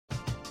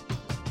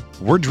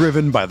We're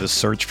driven by the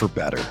search for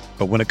better.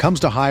 But when it comes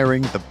to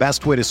hiring, the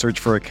best way to search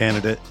for a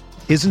candidate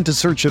isn't to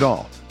search at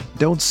all.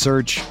 Don't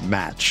search,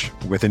 match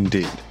with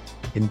Indeed.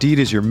 Indeed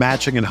is your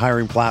matching and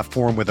hiring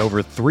platform with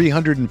over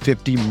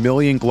 350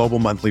 million global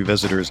monthly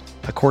visitors,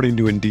 according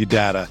to Indeed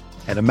data,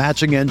 and a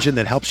matching engine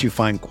that helps you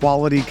find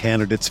quality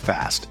candidates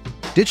fast.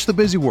 Ditch the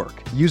busy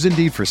work. Use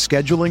Indeed for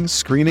scheduling,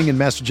 screening, and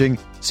messaging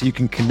so you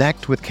can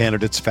connect with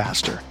candidates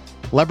faster.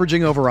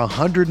 Leveraging over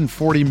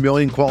 140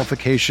 million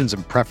qualifications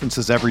and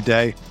preferences every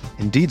day,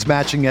 Indeed's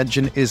matching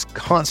engine is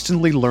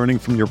constantly learning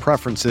from your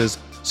preferences,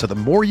 so the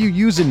more you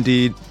use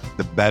Indeed,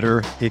 the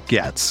better it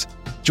gets.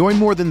 Join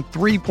more than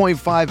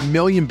 3.5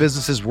 million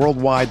businesses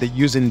worldwide that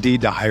use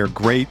Indeed to hire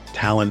great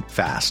talent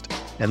fast.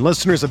 And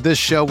listeners of this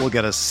show will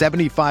get a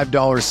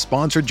 $75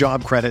 sponsored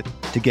job credit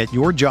to get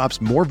your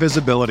jobs more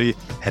visibility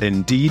at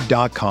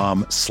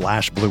Indeed.com/Blue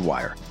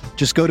Wire.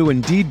 Just go to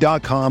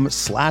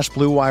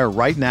Indeed.com/Blue Wire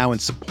right now and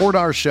support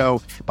our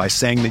show by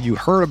saying that you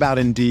heard about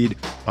Indeed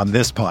on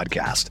this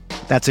podcast.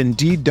 That's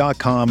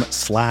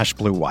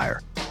Indeed.com/Blue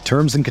Wire.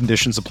 Terms and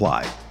conditions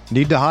apply.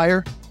 Need to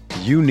hire?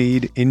 You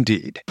need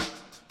Indeed.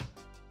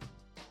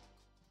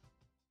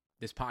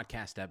 This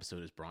podcast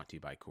episode is brought to you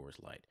by Coors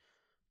Light.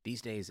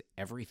 These days,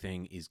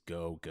 everything is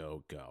go,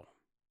 go, go.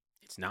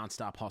 It's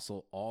nonstop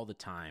hustle all the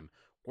time.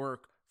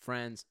 Work,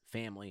 friends,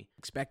 family.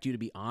 Expect you to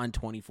be on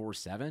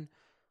 24/7?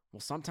 Well,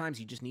 sometimes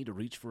you just need to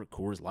reach for a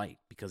Coors Light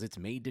because it's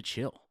made to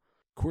chill.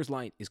 Coors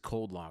Light is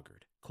cold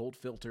lagered, cold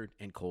filtered,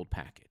 and cold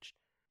packaged.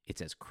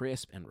 It's as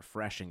crisp and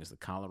refreshing as the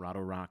Colorado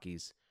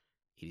Rockies.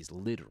 It is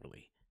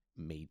literally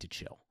made to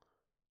chill.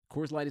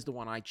 Coors Light is the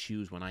one I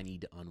choose when I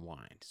need to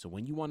unwind. So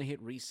when you want to hit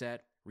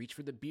reset, reach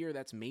for the beer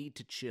that's made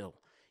to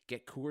chill.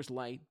 Get Coors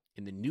Light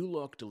in the new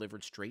look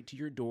delivered straight to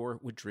your door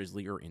with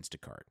Drizzly or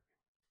Instacart.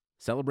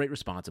 Celebrate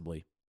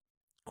responsibly.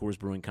 Coors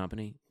Brewing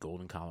Company,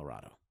 Golden,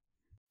 Colorado.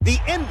 The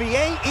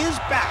NBA is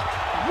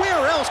back.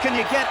 Where else can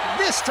you get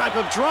this type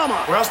of drama?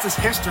 Where else does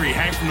history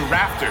hang from the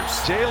rafters?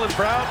 Jaylen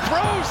Brown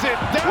throws it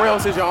down. Where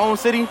else is your own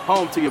city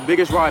home to your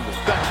biggest rival?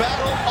 The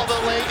Battle of the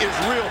Lane is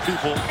real,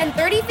 people. And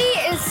 30 feet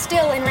is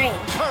still in range.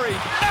 Curry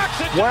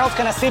knocks it. Where else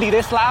can a city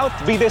this loud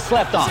be this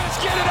slept on? Let's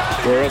get it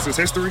out. Where else is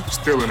history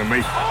still in the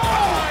making?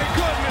 Oh, my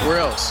goodness. Where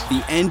else?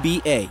 The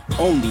NBA,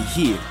 only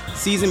here.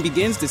 Season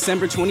begins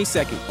December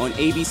 22nd on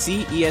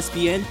ABC,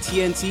 ESPN,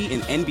 TNT,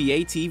 and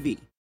NBA TV.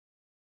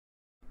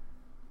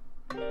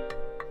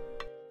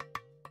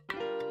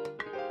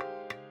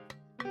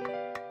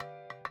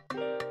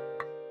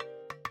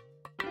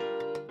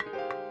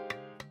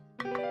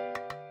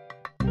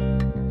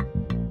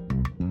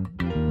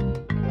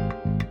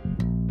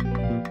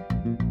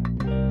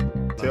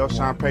 Tell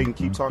Sean Payton,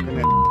 keep talking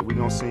that. We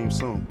gonna see him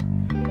soon.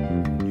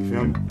 You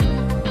feel me?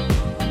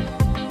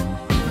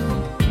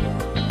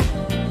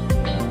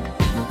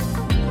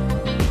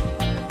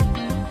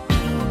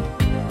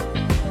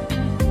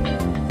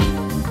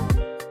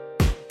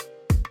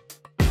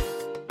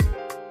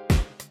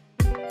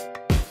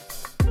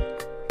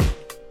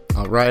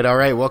 All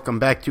right. Welcome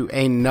back to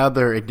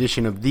another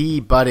edition of the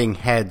Butting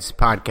Heads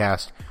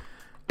podcast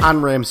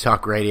on Rams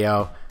Talk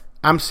Radio.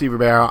 I'm Steve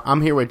Ribeiro.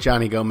 I'm here with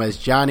Johnny Gomez.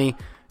 Johnny,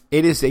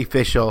 it is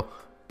official.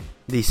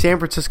 The San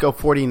Francisco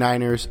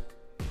 49ers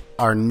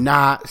are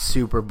not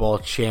Super Bowl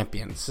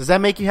champions. Does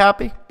that make you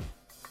happy?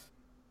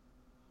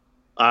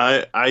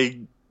 I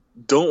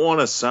don't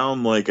want to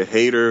sound like a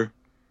hater,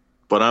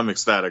 but I'm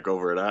ecstatic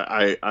over it.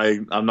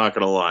 I'm not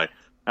going to lie.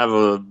 I have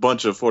a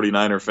bunch of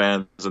 49er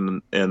fans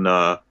in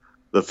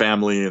the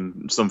family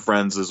and some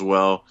friends as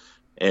well.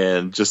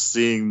 And just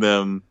seeing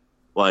them,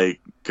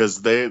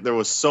 because there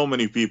was so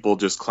many people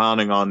just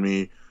clowning on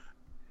me,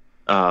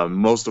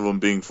 most of them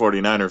being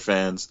 49er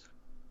fans,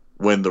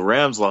 when the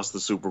Rams lost the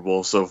Super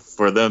Bowl. So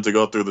for them to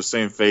go through the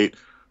same fate,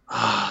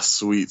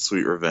 sweet,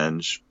 sweet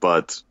revenge.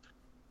 But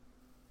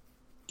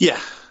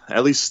yeah,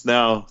 at least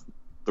now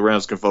the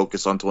Rams can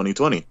focus on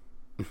 2020.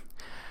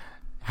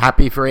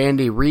 Happy for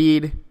Andy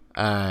Reid.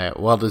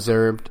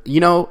 Well-deserved.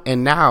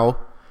 And now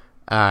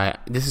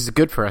this is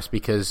good for us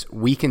because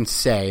we can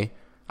say,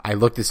 I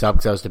looked this up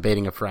because I was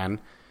debating a friend,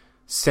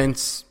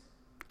 since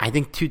I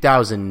think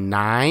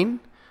 2009,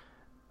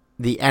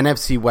 the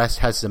NFC West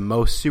has the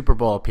most Super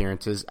Bowl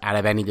appearances out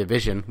of any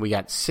division. We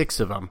got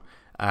 6 of them.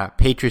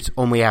 Patriots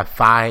only have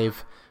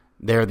 5.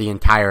 They're the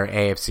entire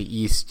AFC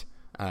East,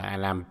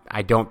 and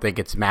I don't think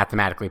it's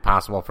mathematically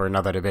possible for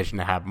another division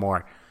to have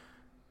more.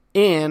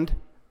 And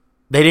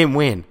they didn't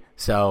win,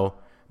 so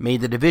made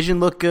the division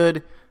look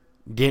good,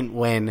 didn't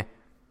win.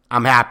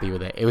 I'm happy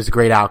with it. It was a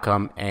great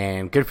outcome,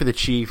 and good for the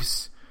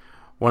Chiefs.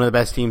 One of the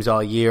best teams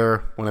all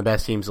year, one of the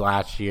best teams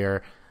last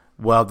year.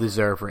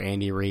 Well-deserved for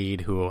Andy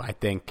Reid, who I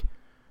think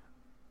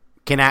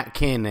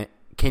can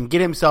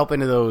get himself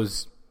into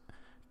those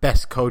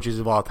best coaches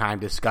of all time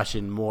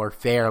discussion more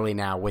fairly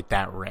now with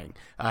that ring.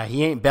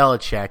 He ain't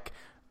Belichick,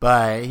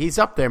 but he's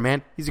up there,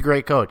 man. He's a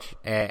great coach,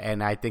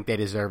 and I think they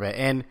deserve it.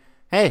 And,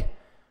 hey,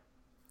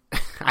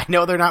 I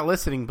know they're not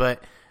listening,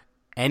 but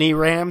any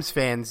Rams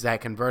fans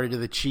that converted to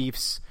the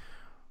Chiefs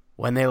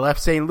when they left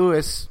St.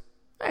 Louis,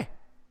 hey,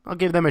 I'll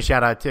give them a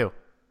shout-out too.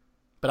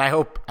 But I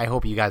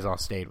hope you guys all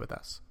stayed with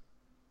us.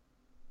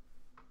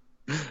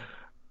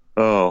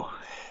 Oh,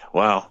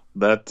 wow.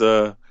 That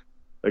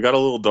got a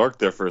little dark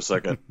there for a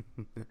second.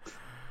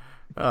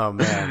 Oh,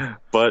 man.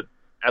 But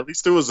at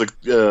least it was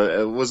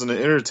an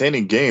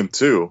entertaining game,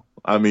 too.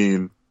 I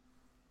mean,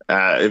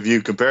 if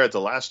you compare it to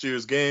last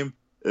year's game,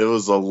 it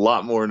was a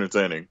lot more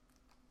entertaining.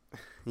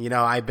 You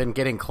know, I've been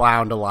getting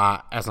clowned a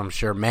lot, as I'm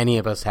sure many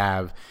of us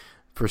have,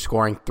 for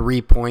scoring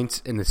 3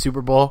 points in the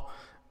Super Bowl.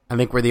 I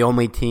think we're the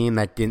only team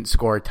that didn't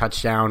score a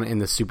touchdown in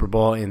the Super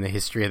Bowl in the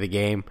history of the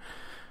game.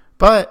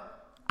 But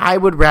I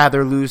would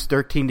rather lose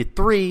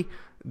 13-3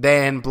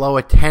 than blow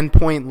a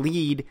 10-point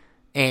lead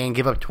and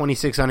give up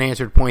 26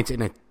 unanswered points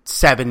in a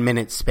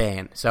 7-minute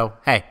span. So,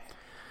 hey,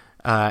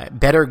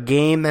 better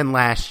game than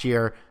last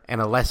year and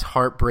a less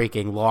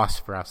heartbreaking loss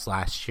for us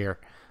last year.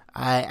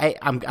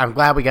 I'm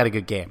glad we got a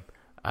good game.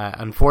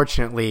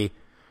 Unfortunately,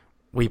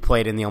 we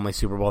played in the only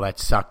Super Bowl that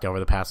sucked over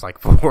the past,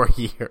 4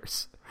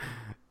 years.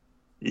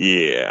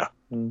 Yeah.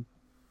 All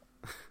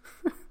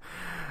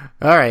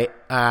right.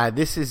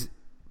 This is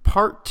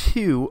part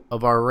 2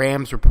 of our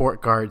Rams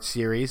Report Card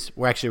series.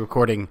 We're actually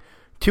recording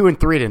 2 and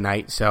 3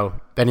 tonight, so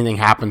if anything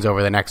happens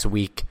over the next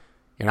week,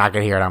 you're not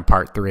going to hear it on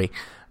part 3.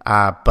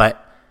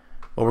 But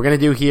what we're going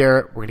to do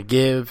here, we're going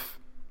to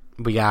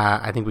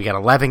I think we got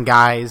 11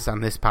 guys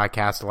on this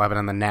podcast, 11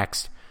 on the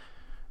next,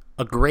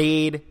 a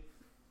grade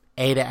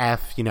A to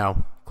F,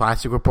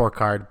 classic report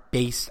card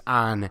based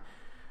on,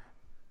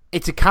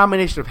 it's a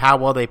combination of how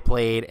well they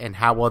played and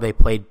how well they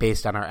played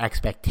based on our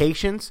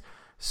expectations.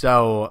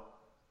 So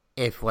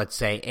if, let's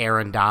say,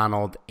 Aaron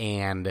Donald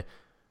and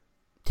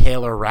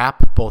Taylor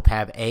Rapp both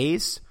have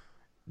A's,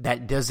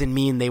 that doesn't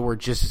mean they were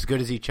just as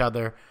good as each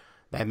other.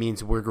 That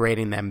means we're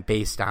grading them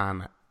based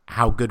on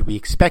how good we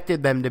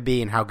expected them to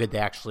be and how good they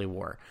actually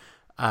were.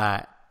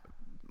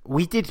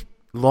 We did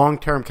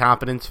long-term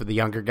competence for the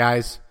younger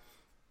guys.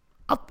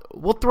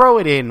 We'll throw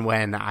it in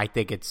when I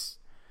think it's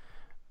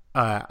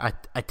a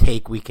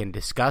take we can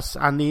discuss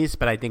on these,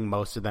 but I think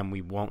most of them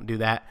we won't do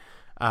that.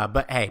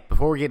 But hey,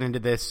 before we get into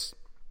this,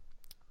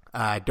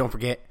 don't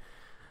forget,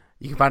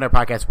 you can find our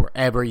podcast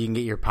wherever you can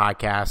get your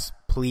podcasts.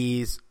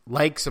 Please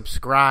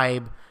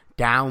subscribe,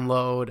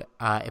 download.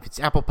 If it's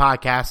Apple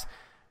Podcasts,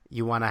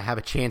 you want to have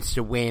a chance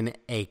to win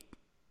a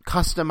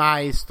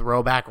customized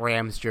throwback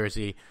Rams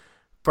jersey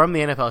from the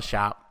NFL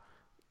shop.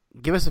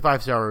 Give us a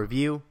 5-star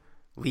review.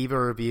 Leave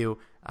a review.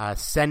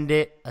 Send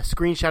it, a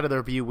screenshot of the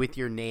review with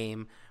your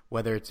name,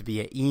 whether it's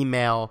via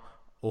email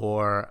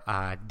or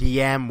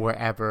DM,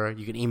 wherever.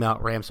 You can email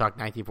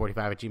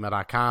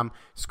ramstalk1945@gmail.com.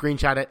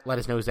 Screenshot it. Let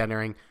us know who's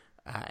entering.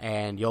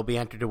 And you'll be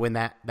entered to win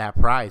that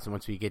prize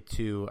once we get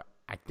to,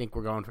 I think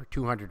we're going for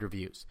 200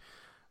 reviews.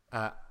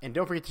 And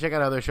don't forget to check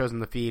out other shows in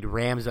the feed,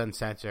 Rams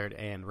Uncensored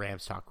and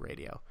Rams Talk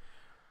Radio.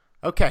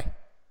 Okay,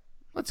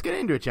 let's get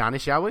into it, Johnny,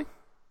 shall we?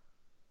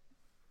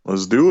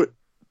 Let's do it.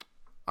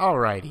 All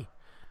righty.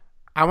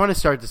 I want to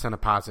start this on a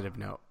positive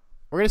note.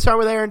 We're going to start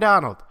with Aaron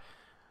Donald.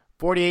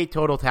 48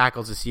 total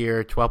tackles this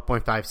year,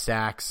 12.5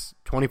 sacks,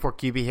 24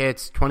 QB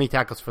hits, 20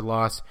 tackles for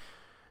loss,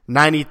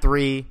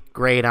 93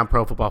 grade on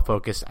Pro Football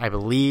Focus. I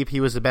believe he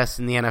was the best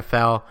in the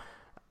NFL.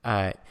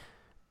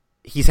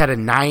 He's had a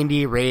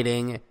 90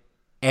 rating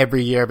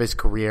every year of his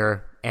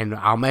career, and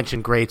I'll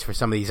mention grades for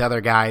some of these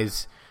other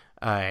guys.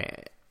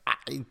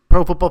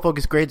 Pro Football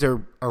Focus grades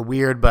are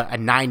weird, but a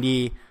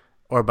 90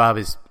 or above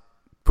is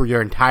for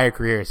your entire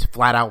career is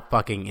flat out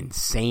fucking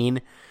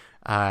insane.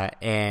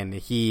 And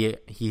he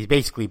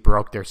basically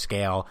broke their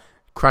scale,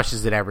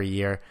 crushes it every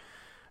year.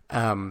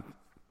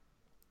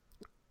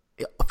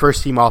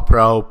 First team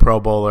All-Pro, Pro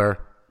Bowler,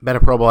 been a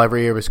Pro Bowl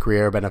every year of his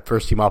career, been a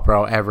first team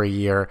All-Pro every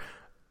year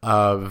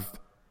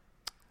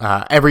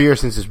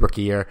since his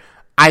rookie year.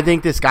 I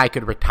think this guy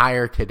could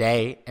retire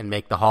today and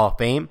make the Hall of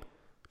Fame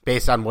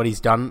based on what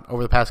he's done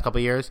over the past couple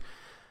of years.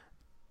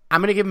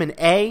 I'm going to give him an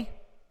A.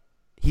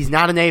 He's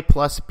not an A+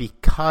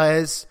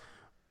 because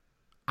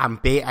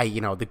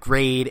the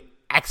grade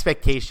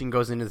expectation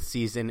goes into the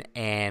season,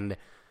 and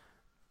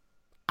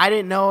I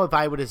didn't know if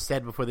I would have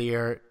said before the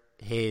year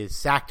his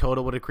sack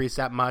total would increase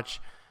that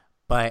much,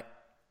 but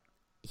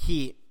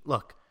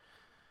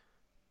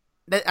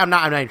I'm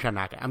not even trying to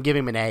knock it. I'm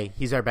giving him an A.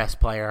 He's our best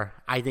player.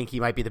 I think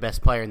he might be the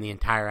best player in the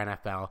entire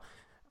NFL.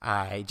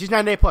 Just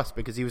not an A+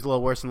 because he was a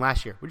little worse than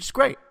last year, which is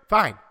great.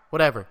 Fine.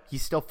 Whatever. He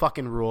still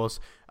fucking rules.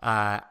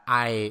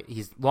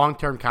 He's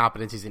long-term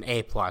competence. He's an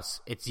A+.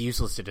 It's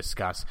useless to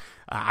discuss.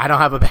 I don't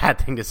have a bad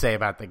thing to say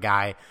about the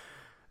guy.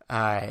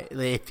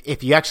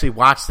 If you actually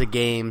watch the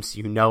games,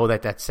 you know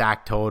that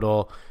sack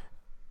total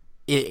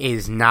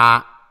is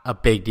not a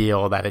big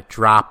deal that it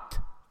dropped.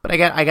 But I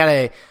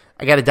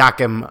gotta dock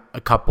him a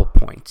couple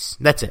points.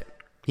 That's it.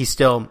 He's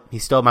still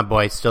my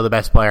boy. Still the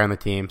best player on the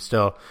team.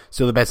 Still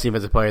the best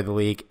defensive player of the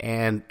league,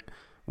 and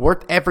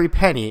worth every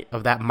penny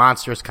of that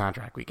monstrous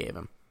contract we gave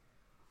him.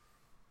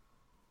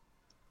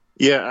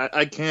 Yeah,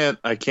 I can't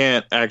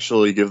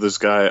actually give this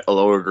guy a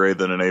lower grade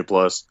than an A+.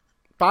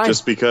 Fine.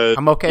 Just because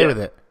I'm okay with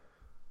it.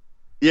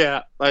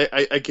 Yeah,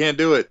 I can't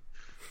do it.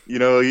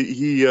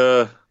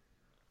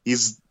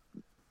 He's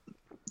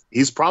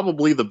He's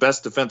probably the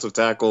best defensive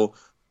tackle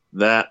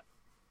that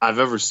I've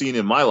ever seen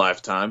in my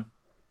lifetime,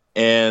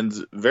 and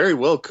very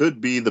well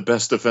could be the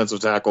best defensive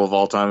tackle of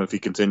all time if he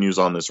continues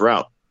on this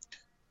route.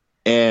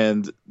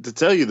 And to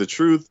tell you the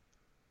truth,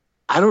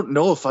 I don't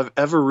know if I've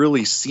ever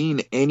really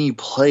seen any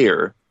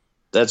player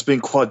that's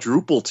been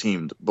quadruple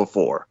teamed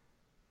before.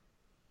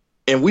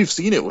 And we've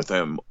seen it with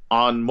him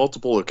on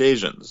multiple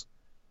occasions.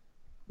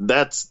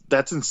 That's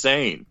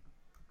insane.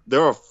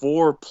 There are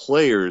 4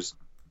 players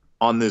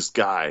on this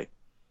guy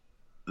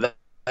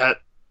that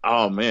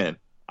oh man,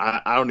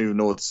 I don't even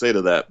know what to say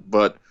to that.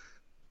 But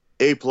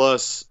A+,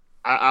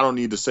 I don't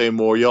need to say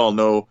more. Y'all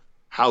know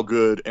how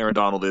good Aaron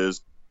Donald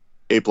is.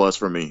 A+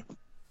 for me.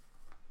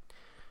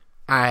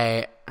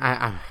 I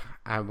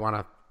want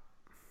to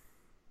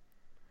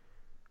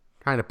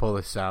try to pull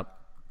this up.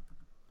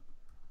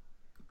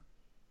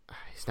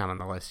 He's not on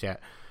the list yet.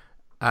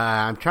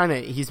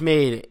 He's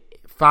made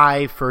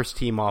 5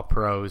 first-team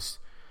All-Pros.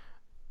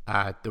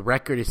 The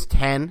record is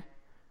 10,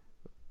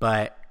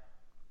 but,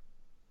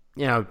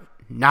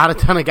 not a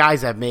ton of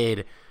guys have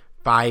made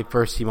 5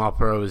 first-team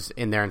All-Pros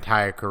in their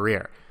entire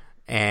career.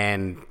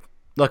 And,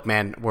 look,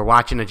 man, we're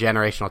watching a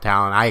generational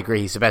talent. I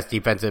agree. He's the best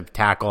defensive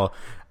tackle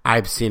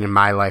I've seen in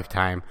my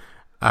lifetime.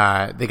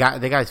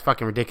 The guy's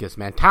fucking ridiculous,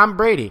 man. Tom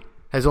Brady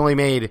has only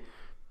made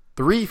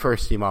 3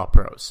 first-team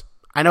All-Pros.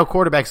 I know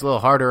quarterback's a little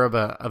harder of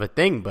a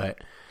thing,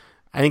 but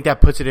I think that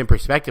puts it in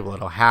perspective a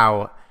little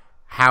how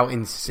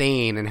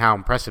insane and how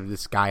impressive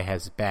this guy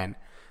has been.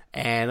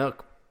 And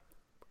look,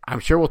 I'm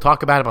sure we'll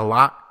talk about him a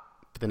lot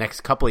for the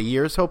next couple of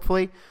years,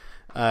 hopefully.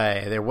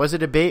 There was a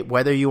debate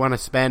whether you want to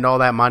spend all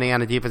that money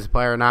on a defensive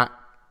player or not.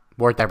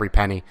 Worth every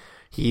penny.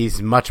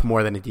 He's much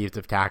more than a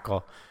defensive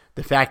tackle.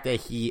 The fact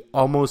that he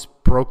almost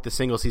broke the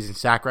single-season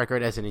sack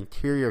record as an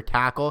interior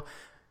tackle,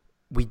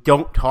 we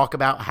don't talk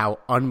about how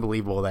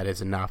unbelievable that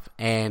is enough.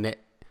 And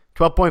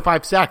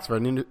 12.5 sacks for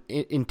an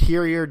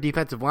interior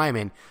defensive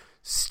lineman,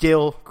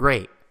 still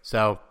great.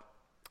 So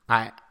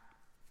I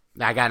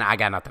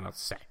got nothing else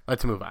to say.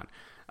 Let's move on.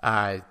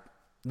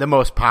 The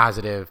most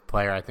positive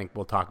player I think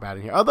we'll talk about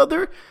in here.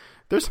 Although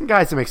there's some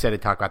guys I'm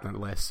excited to talk about on the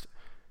list.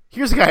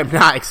 Here's a guy I'm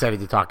not excited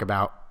to talk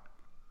about.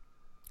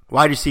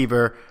 Wide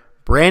receiver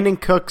Brandon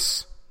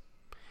Cooks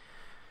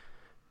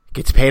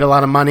gets paid a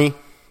lot of money.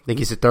 I think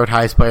he's the 3rd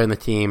highest player on the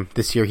team.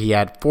 This year he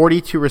had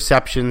 42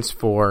 receptions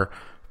for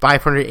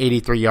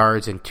 583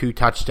 yards and 2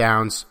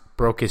 touchdowns.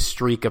 Broke his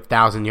streak of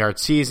 1,000-yard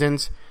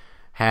seasons.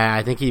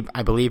 I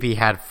believe he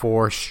had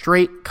 4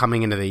 straight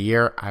coming into the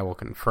year. I will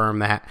confirm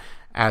that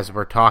as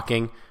we're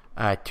talking.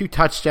 2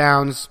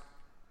 touchdowns.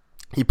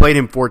 He played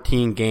in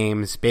 14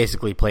 games,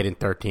 basically played in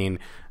 13.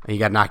 He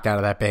got knocked out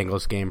of that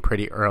Bengals game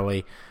pretty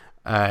early.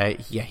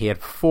 He had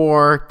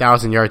 4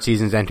 1,000-yard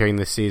seasons entering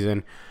this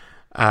season.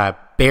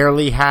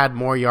 Barely had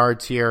more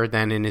yards here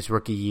than in his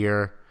rookie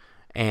year,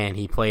 and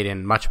he played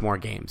in much more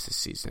games this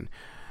season.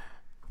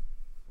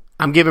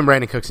 I'm giving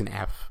Brandon Cooks an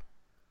F.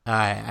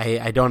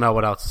 I don't know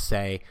what else to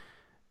say.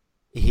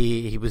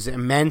 He was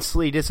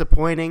immensely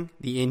disappointing.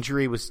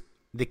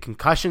 The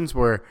concussions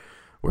were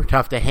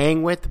tough to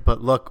hang with,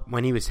 but look,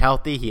 when he was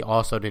healthy, he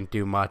also didn't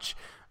do much.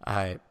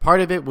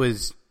 Part of it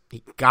was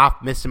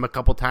Goff missed him a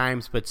couple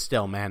times, but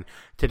still, man,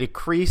 to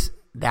decrease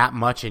that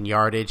much in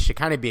yardage, to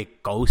kind of be a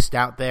ghost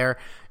out there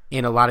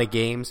in a lot of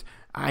games.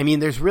 I mean,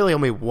 there's really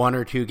only 1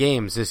 or 2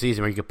 games this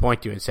season where you could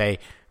point to and say,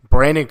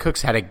 Brandon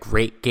Cooks had a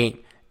great game.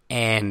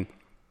 And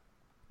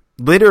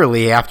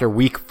literally after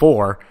week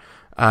 4,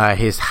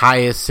 his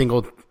highest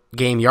single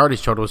game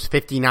yardage total was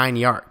 59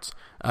 yards.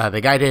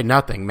 The guy did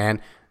nothing,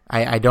 man.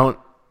 You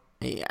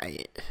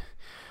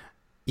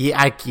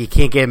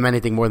can't give him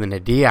anything more than a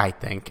D, I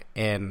think.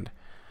 And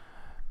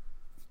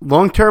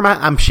long term,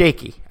 I'm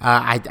shaky.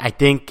 I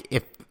think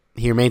if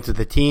he remains with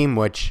the team,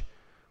 which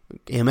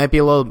it might be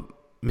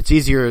it's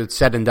easier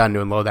said than done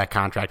to unload that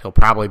contract. He'll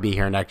probably be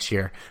here next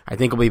year. I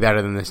think he'll be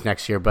better than this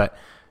next year. But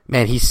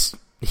man,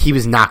 he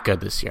was not good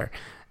this year.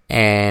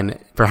 And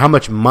for how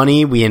much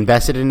money we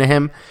invested into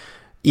him,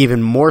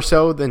 even more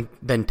so than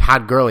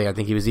Todd Gurley, I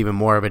think he was even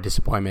more of a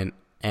disappointment.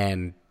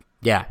 And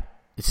yeah,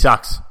 it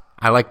sucks.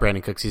 I like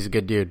Brandon Cooks. He's a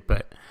good dude,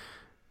 but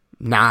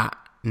not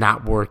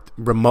worth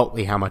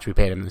remotely how much we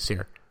paid him this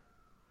year.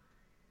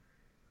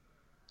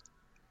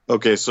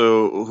 Okay,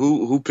 so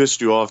who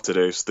pissed you off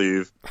today,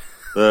 Steve?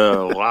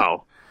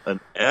 Wow, an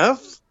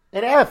F?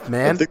 An F,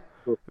 man.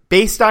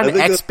 Based on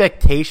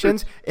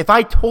expectations, if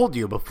I told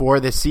you before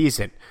this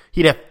season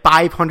he'd have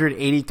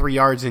 583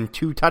 yards and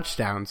 2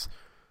 touchdowns,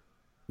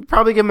 you'd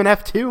probably give him an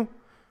F too.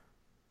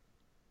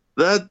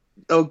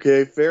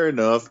 Okay, fair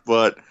enough,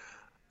 but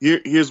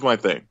here's my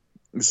thing.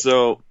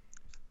 So,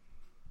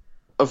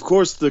 of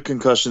course, the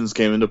concussions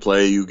came into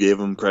play. You gave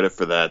him credit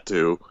for that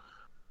too.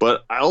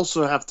 But I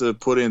also have to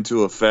put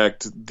into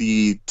effect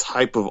the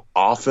type of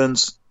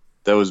offense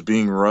that was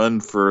being run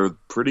for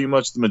pretty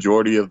much the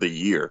majority of the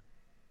year.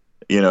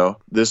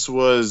 This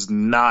was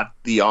not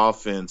the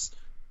offense.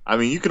 I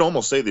mean, you can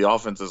almost say the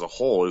offense as a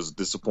whole is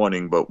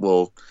disappointing, but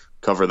we'll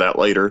cover that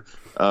later.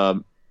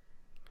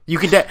 You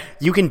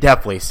can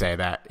definitely say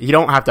that. You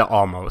don't have to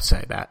almost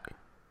say that.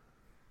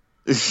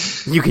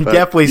 You can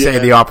definitely say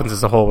the offense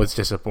as a whole was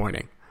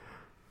disappointing.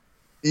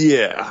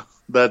 Yeah,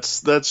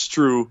 that's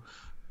true.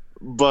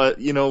 But,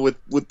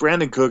 with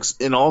Brandon Cooks,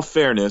 in all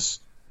fairness,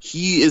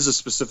 he is a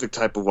specific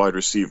type of wide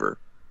receiver.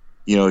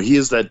 He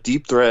is that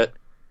deep threat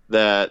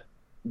that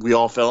we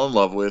all fell in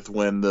love with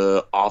when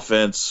the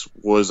offense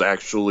was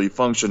actually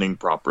functioning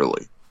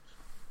properly.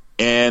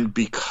 And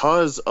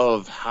because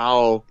of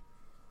how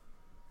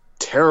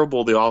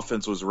terrible the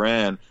offense was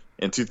ran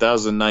in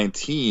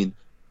 2019,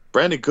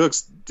 Brandon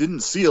Cooks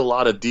didn't see a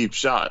lot of deep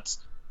shots.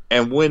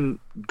 And when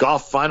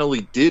Goff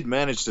finally did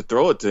manage to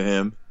throw it to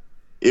him,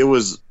 it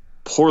was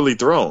poorly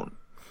thrown.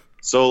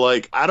 So,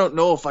 I don't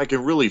know if I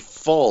can really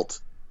fault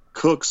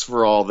Cooks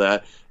for all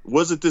that.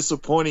 Was it a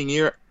disappointing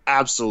year?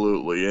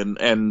 Absolutely.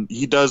 And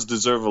he does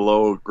deserve a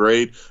low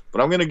grade,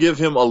 but I'm going to give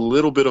him a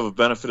little bit of a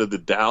benefit of the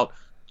doubt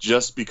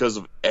just because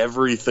of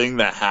everything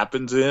that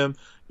happened to him,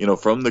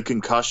 from the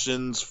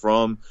concussions,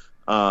 from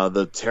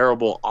the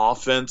terrible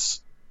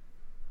offense.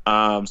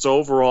 So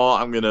overall,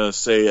 I'm going to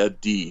say a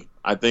D.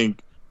 I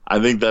think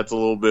that's a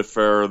little bit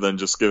fairer than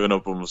just giving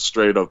up him a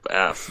straight up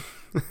F.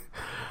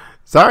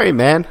 Sorry,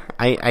 man.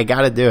 I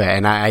got to do it,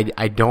 and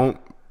I don't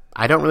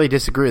really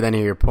disagree with any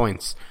of your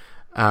points.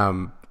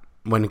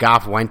 When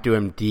Goff went to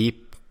him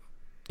deep,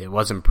 it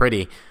wasn't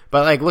pretty.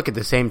 But look, at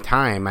the same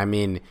time, I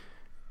mean,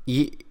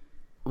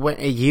 when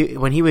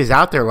he was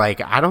out there,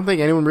 I don't think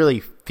anyone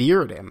really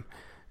feared him.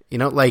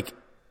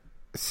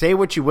 Say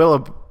what you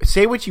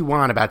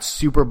want about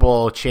Super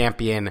Bowl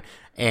champion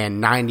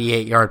and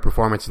 98-yard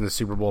performance in the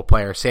Super Bowl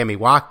player Sammy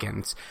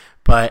Watkins,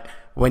 but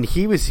when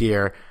he was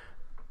here,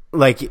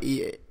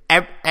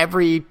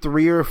 every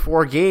 3 or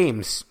 4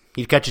 games,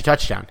 he'd catch a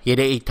touchdown. He had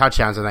 8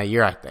 touchdowns in that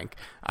year, I think.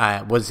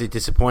 Was it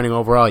disappointing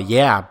overall?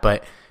 Yeah,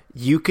 but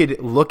you could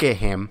look at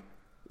him.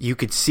 You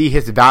could see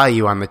his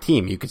value on the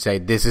team. You could say,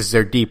 this is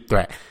their deep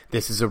threat.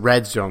 This is a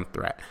red zone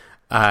threat.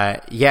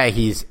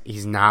 He's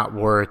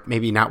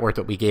maybe not worth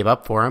what we gave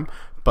up for him,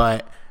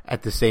 but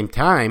at the same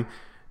time,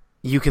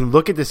 you can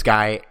look at this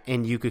guy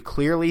and you could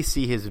clearly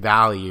see his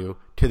value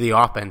to the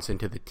offense and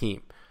to the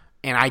team.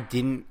 And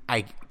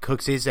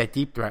Cooks is that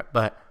deep threat,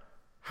 but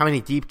how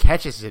many deep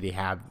catches did he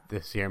have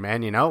this year,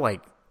 man?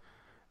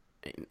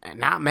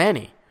 Not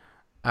many.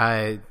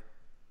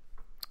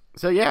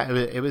 So yeah,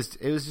 it was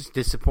just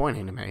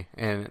disappointing to me,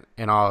 and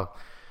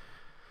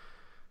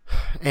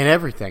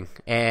everything.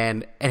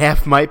 And an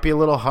F might be a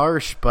little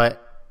harsh,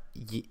 but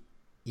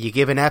you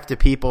give an F to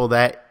people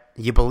that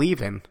you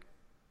believe in,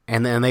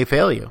 and then they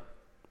fail you.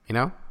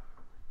 At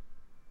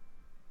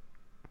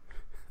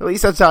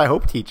least that's how I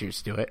hope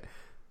teachers do it.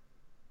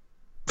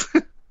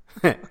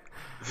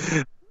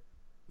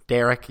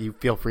 Derek, you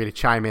feel free to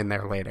chime in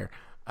there later.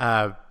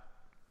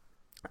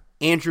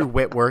 Andrew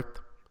Whitworth,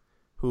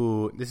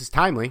 who, this is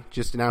timely,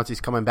 just announced he's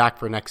coming back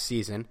for next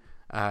season.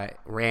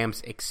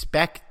 Rams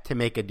expect to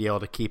make a deal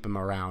to keep him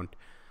around.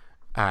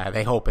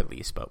 They hope at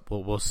least, but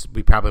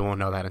we probably won't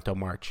know that until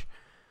March.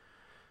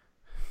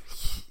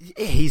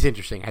 He's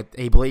interesting.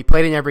 He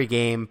played in every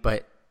game,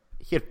 but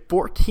he had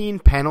 14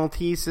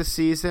 penalties this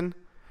season,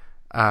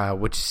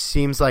 which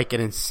seems like an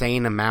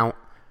insane amount.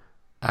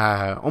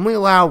 Only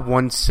allowed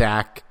 1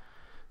 sack,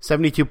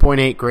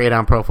 72.8 grade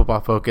on Pro Football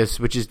Focus,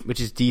 which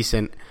is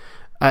decent.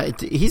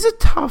 He's a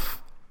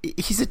tough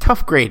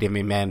grade to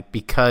me, man,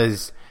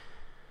 because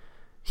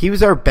he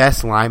was our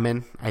best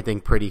lineman, I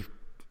think, pretty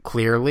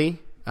clearly.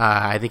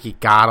 I think he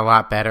got a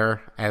lot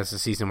better as the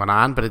season went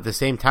on, but at the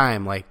same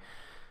time,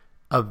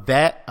 a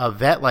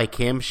vet like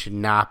him should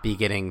not be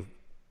getting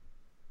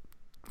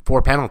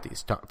 14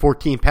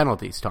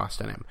 penalties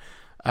tossed on him.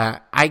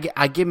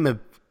 I'll give him a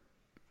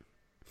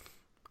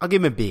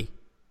B.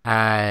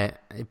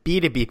 B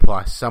to B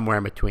plus, somewhere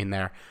in between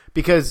there,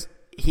 because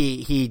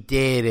he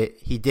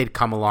did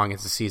come along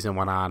as the season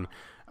went on.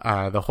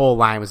 The whole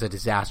line was a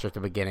disaster at the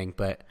beginning,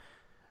 but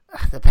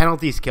the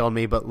penalties killed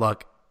me. But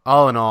look,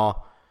 all in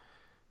all,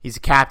 he's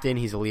a captain.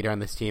 He's a leader on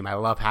this team. I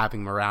love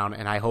having him around,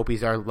 and I hope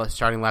he's our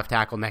starting left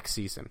tackle next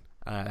season.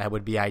 That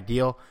would be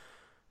ideal.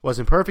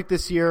 Wasn't perfect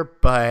this year,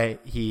 but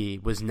he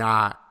was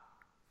not.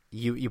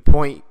 You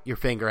point your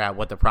finger at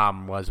what the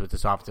problem was with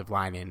this offensive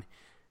line, and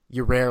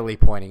you're rarely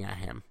pointing at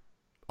him,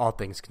 all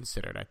things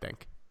considered, I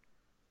think.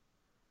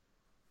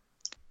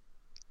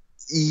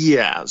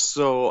 Yeah,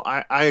 so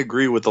I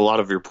agree with a lot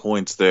of your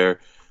points there.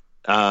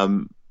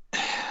 The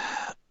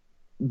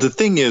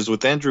thing is,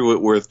 with Andrew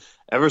Whitworth,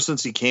 ever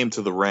since he came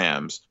to the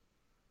Rams,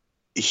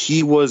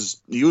 he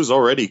was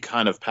already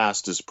kind of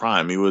past his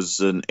prime. He was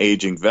an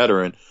aging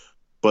veteran,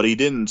 but he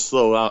didn't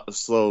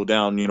slow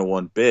down,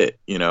 one bit,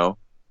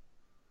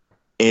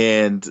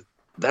 And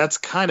that's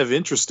kind of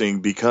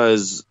interesting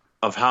because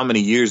of how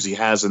many years he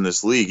has in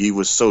this league. He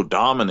was so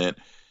dominant.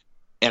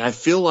 And I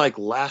feel like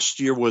last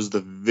year was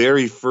the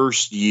very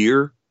first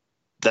year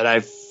that I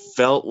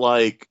felt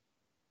like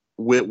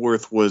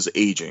Whitworth was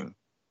aging.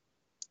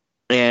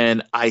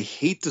 And I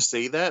hate to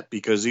say that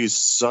because he's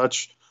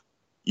such,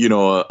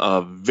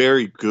 a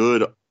very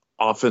good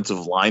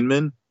offensive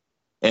lineman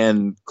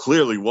and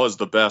clearly was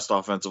the best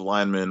offensive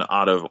lineman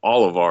out of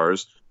all of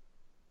ours.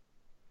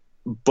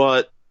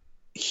 but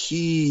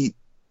he,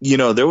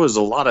 there was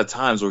a lot of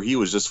times where he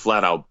was just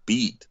flat out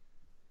beat.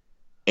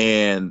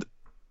 And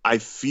I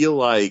feel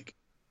like,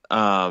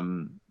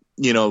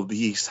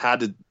 he's had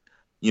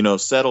to,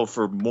 settle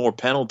for more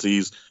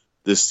penalties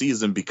this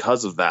season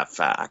because of that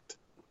fact.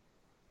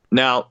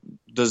 Now,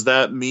 does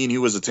that mean he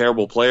was a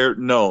terrible player?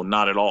 No,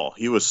 not at all.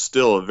 He was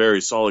still a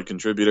very solid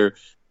contributor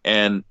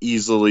and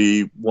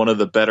easily one of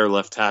the better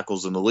left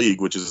tackles in the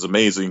league, which is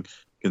amazing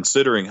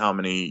considering how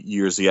many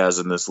years he has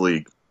in this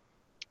league.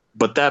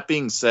 But that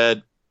being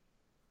said,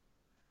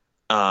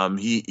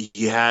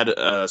 he had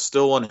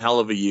still one hell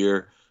of a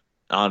year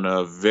on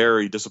a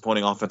very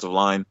disappointing offensive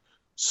line.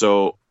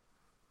 So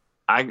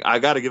I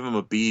got to give him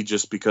a B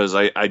just because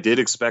I did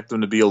expect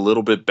him to be a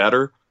little bit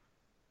better.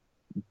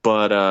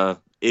 But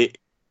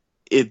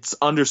it's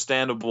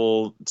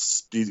understandable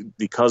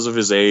because of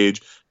his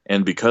age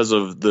and because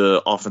of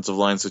the offensive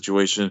line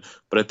situation.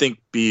 But I think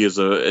B is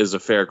a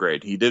fair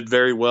grade. He did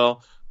very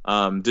well.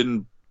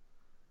 Wasn't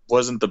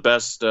the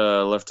best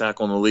left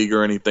tackle in the league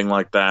or anything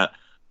like that,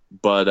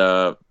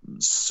 but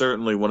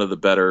certainly one of the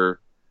better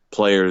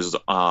players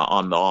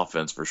on the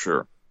offense for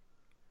sure.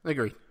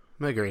 Agreed.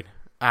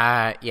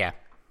 Yeah,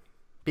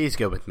 B's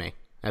good with me.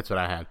 That's what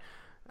I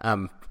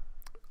had.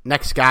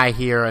 Next guy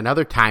here,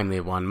 another timely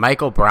one,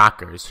 Michael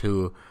Brockers,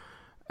 who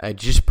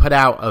just put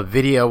out a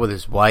video with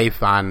his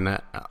wife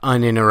on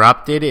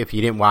Uninterrupted. If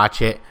you didn't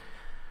watch it,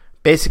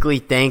 basically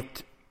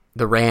thanked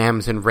the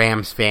Rams and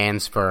Rams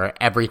fans for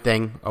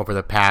everything over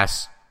the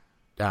past,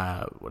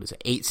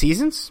 8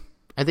 seasons?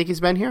 I think he's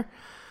been here.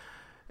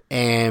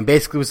 And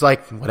basically was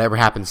like, whatever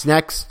happens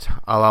next,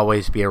 I'll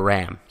always be a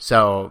Ram.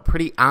 So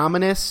pretty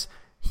ominous.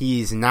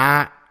 He's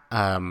not,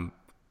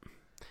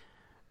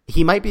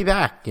 he might be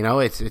back.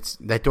 It's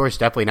that door's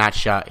definitely not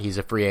shut. He's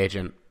a free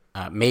agent.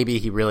 Maybe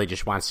he really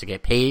just wants to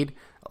get paid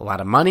a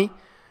lot of money,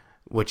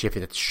 which if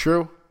it's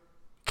true,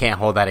 can't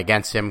hold that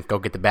against him. Go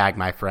get the bag,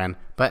 my friend.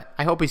 But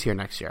I hope he's here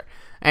next year.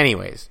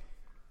 Anyways,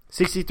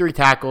 63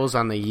 tackles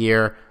on the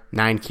year,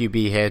 9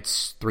 QB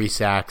hits, 3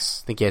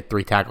 sacks. I think he had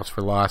 3 tackles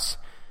for loss.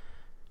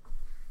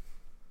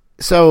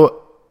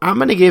 So I'm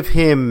going to give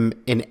him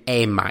an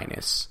A-.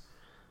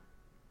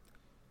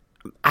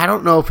 I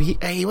don't know if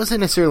he wasn't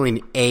necessarily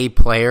an A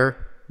player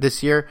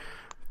this year.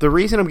 The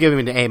reason I'm giving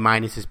him an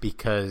A- is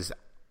because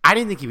I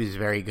didn't think he was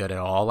very good at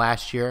all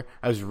last year.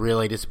 I was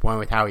really disappointed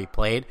with how he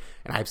played,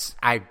 and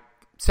I've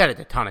said it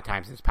a ton of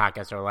times in this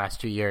podcast over the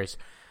last 2 years.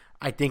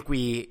 I think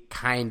we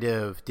kind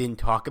of didn't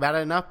talk about it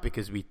enough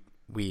because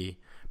we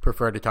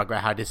prefer to talk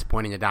about how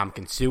disappointing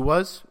Ndamukong Suh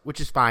was, which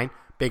is fine.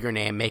 Bigger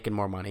name, making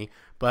more money.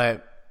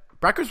 But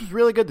Brockers was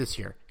really good this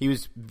year. He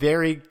was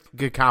very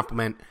good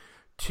compliment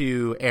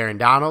to Aaron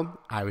Donald.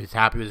 I was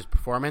happy with his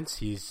performance.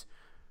 He's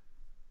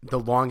the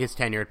longest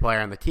tenured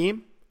player on the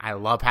team. I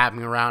love having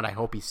him around. I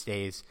hope he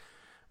stays.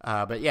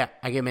 But yeah,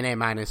 I give him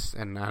an A-,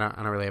 and I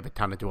don't really have a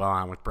ton to dwell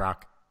on with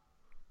Brock.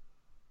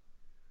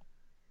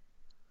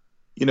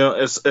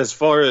 As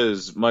far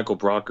as Michael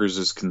Brockers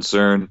is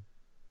concerned,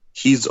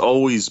 he's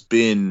always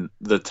been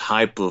the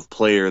type of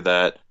player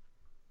that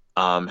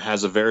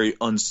has a very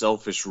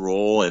unselfish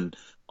role, and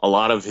a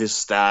lot of his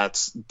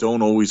stats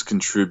don't always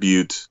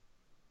contribute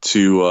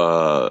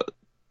to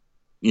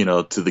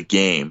the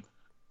game.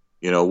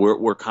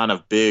 We're kind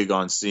of big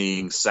on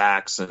seeing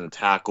sacks and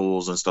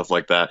tackles and stuff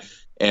like that.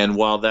 And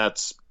while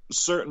that's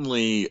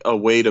certainly a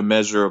way to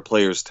measure a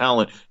player's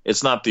talent,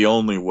 it's not the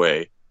only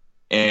way.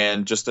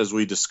 And just as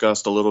we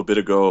discussed a little bit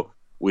ago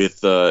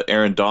with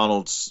Aaron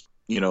Donald's,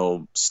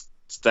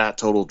 stat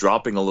total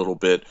dropping a little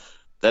bit,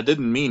 that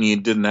didn't mean he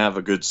didn't have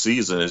a good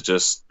season. It's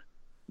just,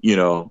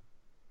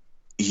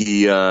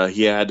 he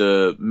had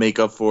to make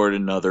up for it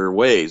in other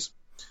ways.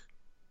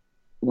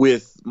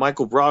 With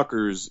Michael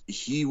Brockers,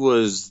 he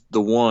was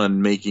the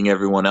one making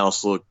everyone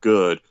else look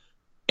good,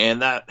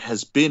 and that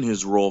has been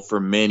his role for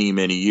many,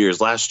 many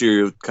years. Last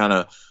year, it kind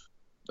of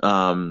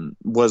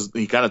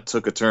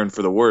took a turn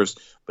for the worse,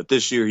 but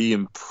this year he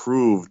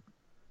improved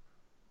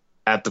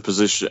at the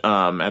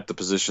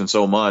position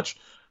so much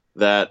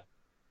that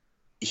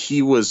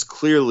he was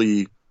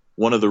clearly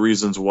one of the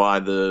reasons why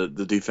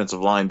the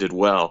defensive line did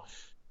well,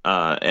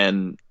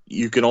 and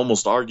you can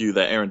almost argue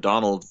that Aaron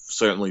Donald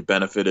certainly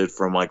benefited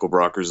from Michael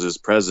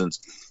Brockers' presence.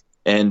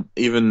 And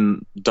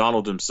even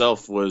Donald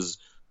himself was,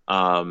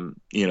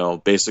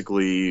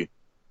 basically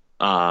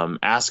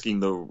asking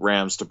the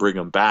Rams to bring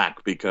him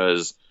back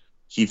because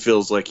he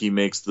feels like he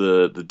makes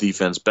the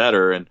defense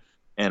better. And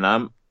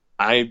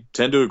I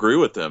tend to agree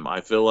with him.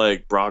 I feel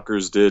like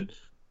Brockers did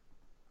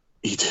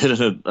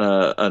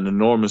an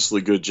enormously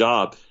good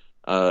job,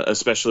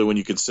 especially when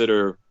you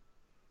consider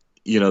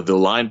the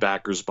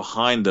linebackers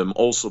behind them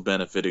also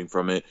benefiting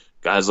from it.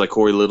 Guys like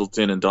Corey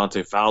Littleton and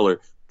Dante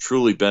Fowler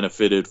truly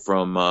benefited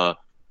from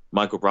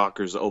Michael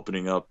Brockers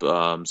opening up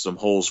some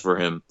holes for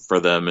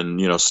them,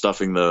 and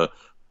stuffing the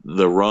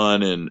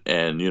run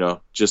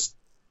and just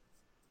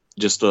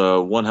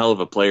one hell of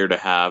a player to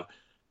have.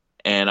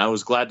 And I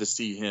was glad to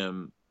see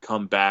him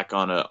come back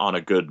on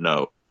a good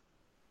note.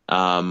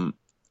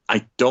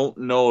 I don't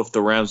know if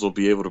the Rams will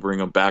be able to bring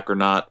him back or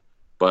not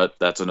but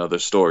that's another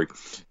story.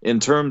 In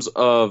terms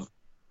of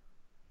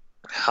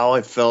how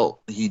I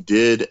felt he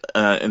did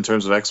in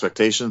terms of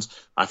expectations,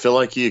 I feel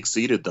like he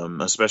exceeded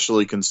them,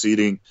 especially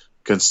considering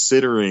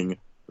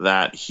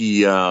that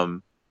he,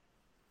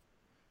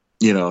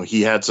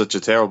 he had such a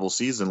terrible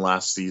season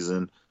last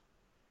season.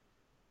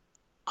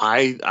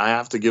 I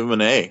have to give him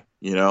an A.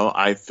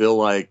 I feel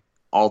like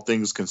all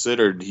things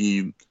considered,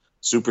 he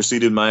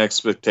superseded my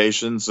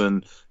expectations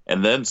and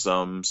then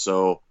some.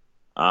 So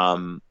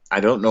I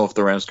don't know if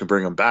the Rams can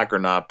bring him back or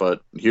not,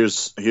 but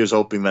here's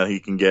hoping that he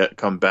can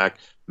come back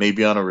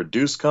maybe on a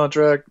reduced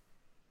contract?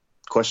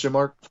 Question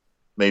mark?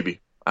 Maybe.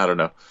 I don't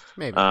know.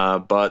 Maybe.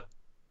 But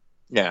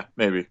yeah,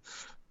 maybe.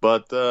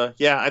 But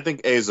I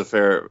think A is a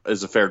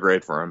fair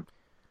grade for him.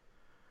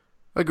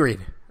 Agreed.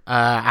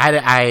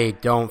 I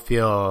don't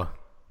feel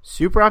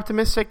super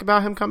optimistic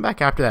about him coming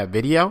back after that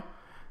video,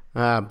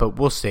 but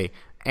we'll see.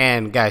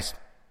 And guys,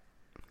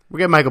 we're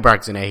getting Michael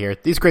Brock's an A here.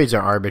 These grades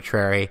are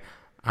arbitrary.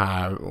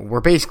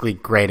 We're basically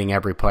grading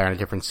every player on a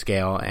different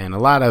scale, and a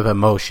lot of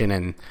emotion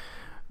and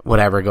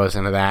whatever goes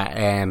into that.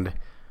 And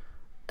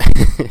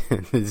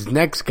this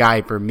next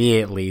guy, for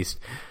me at least,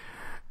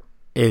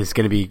 is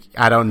going to be,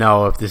 I don't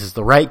know if this is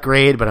the right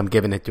grade, but I'm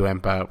giving it to him.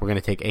 But we're going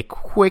to take a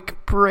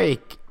quick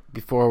break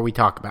before we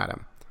talk about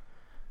him.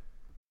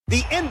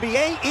 The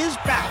NBA is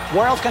back.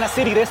 Where else can a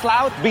city this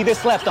loud be this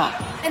slept on?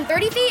 And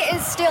 30 feet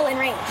is still in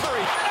range.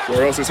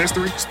 Where else is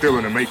history still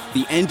in the making?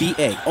 The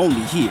NBA,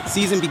 only here.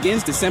 Season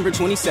begins December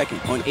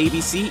 22nd on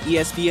ABC,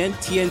 ESPN,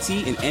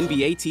 TNT, and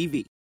NBA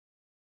TV.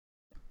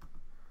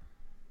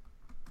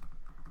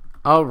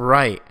 All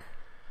right.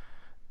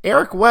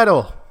 Eric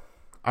Weddle,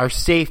 our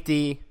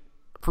safety,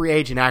 free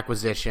agent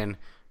acquisition.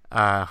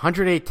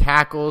 108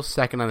 tackles,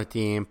 second on the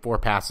team, 4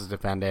 passes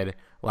defended.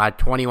 Allowed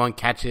 21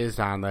 catches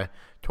on the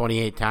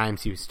 28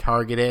 times he was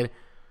targeted.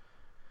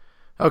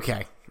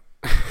 Okay.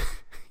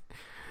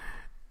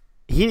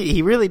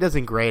 He really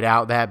doesn't grade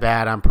out that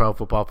bad on Pro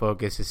Football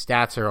Focus. His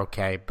stats are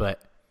okay,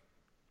 but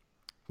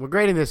we're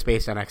grading this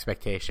based on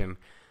expectation.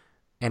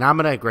 And I'm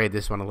going to grade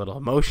this one a little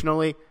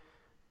emotionally.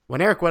 When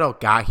Eric Weddle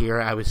got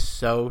here, I was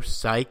so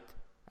psyched.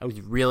 I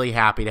was really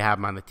happy to have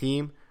him on the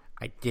team.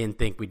 I didn't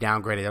think we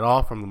downgraded at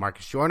all from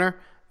LaMarcus Joyner.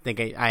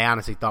 I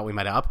honestly thought we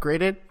might have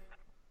upgraded.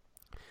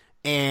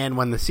 And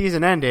when the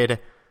season ended,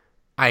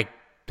 I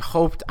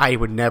hoped I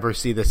would never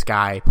see this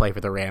guy play for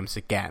the Rams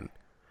again.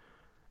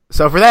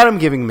 So for that, I'm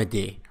giving him a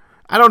D.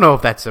 I don't know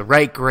if that's the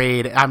right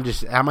grade. I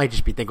might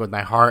just be thinking with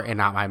my heart and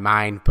not my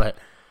mind. But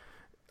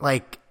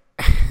like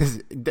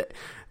the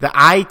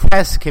eye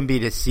test can be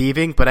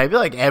deceiving. But I feel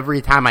like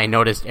every time I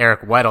noticed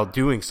Eric Weddle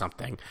doing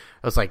something,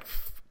 I was like,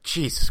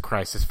 Jesus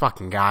Christ, this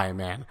fucking guy,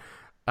 man.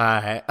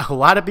 A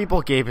lot of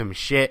people gave him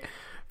shit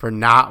for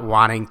not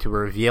wanting to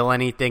reveal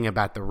anything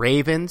about the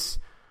Ravens.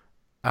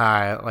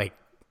 I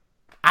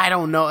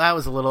don't know, that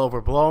was a little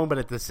overblown, but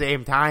at the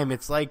same time,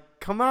 it's like,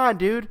 come on,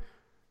 dude.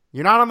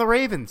 You're not on the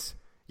Ravens.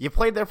 You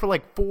played there for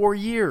like 4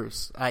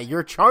 years. You're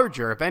a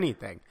Charger, if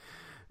anything.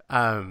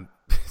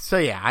 So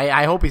yeah,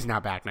 I hope he's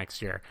not back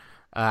next year.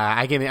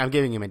 I'm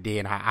giving him a D,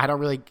 and I don't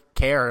really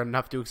care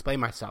enough to explain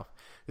myself.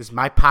 This is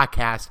my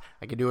podcast.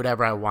 I can do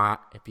whatever I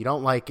want. If you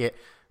don't like it,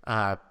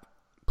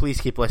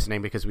 please keep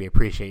listening because we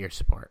appreciate your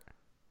support.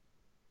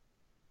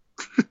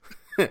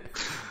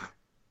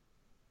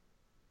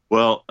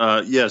 Well,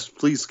 yes,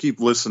 please keep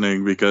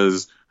listening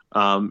because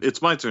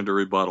it's my turn to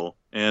rebuttal.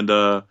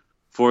 And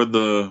for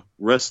the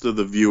rest of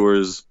the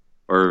viewers,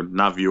 or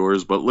not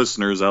viewers, but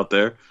listeners out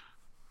there,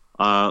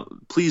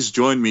 please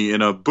join me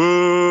in a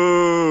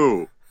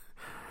boo.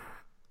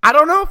 I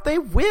don't know if they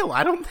will.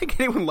 I don't think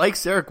anyone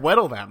likes Eric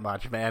Weddle that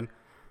much, man.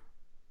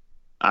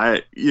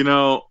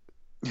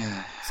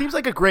 Seems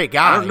like a great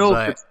guy, I don't know,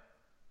 but,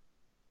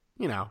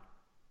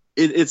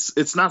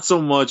 It's not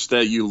so much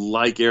that you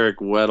like Eric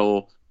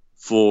Weddle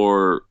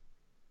for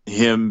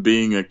him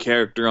being a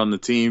character on the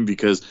team,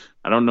 because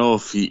I don't know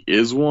if he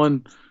is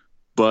one,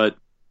 but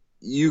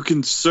you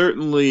can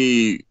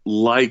certainly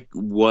like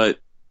what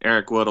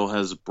Eric Weddle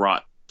has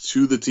brought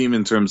to the team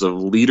in terms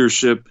of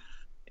leadership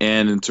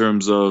and in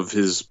terms of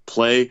his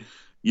play.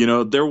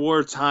 There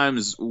were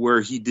times where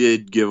he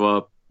did give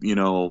up,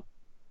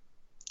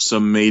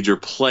 some major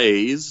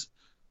plays,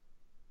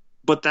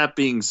 but that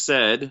being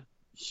said,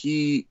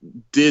 he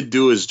did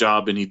do his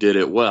job and he did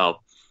it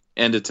well.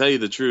 And to tell you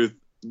the truth,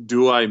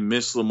 do I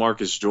miss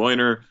LaMarcus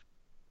Joyner?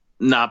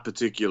 Not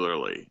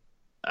particularly.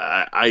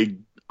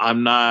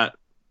 I'm not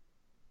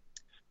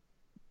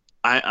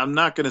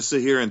going to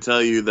sit here and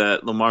tell you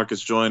that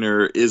LaMarcus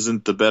Joyner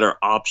isn't the better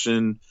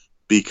option,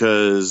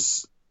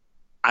 because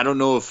I don't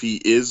know if he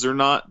is or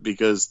not,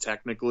 because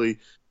technically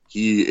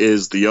he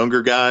is the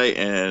younger guy,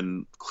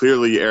 and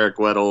clearly Eric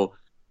Weddle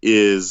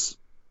is,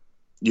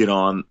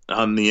 on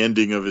the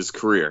ending of his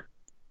career.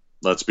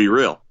 Let's be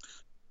real.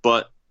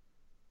 But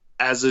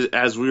as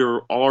we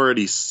were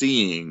already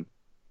seeing,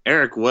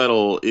 Eric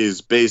Weddle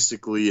is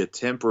basically a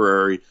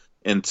temporary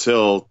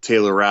until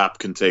Taylor Rapp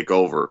can take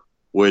over,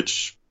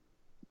 which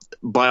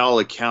by all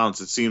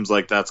accounts, it seems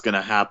like that's going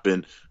to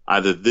happen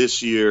either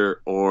this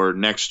year or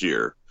next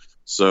year.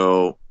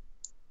 So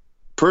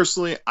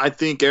personally, I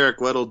think Eric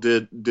Weddle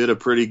did a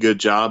pretty good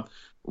job.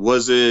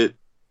 Was it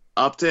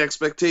up to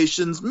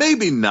expectations?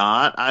 Maybe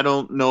not. I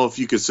don't know if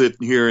you could sit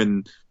here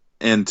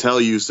and tell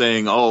you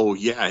saying, oh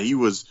yeah, he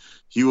was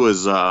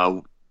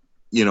a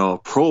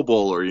Pro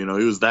Bowler, he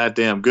was that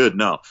damn good.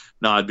 No,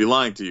 I'd be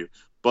lying to you.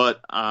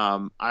 But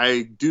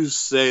I do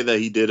say that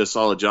he did a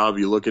solid job.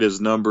 You look at his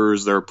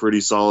numbers; they're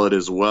pretty solid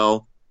as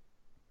well.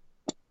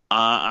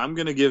 I'm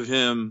going to give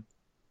him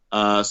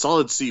a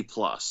solid C+.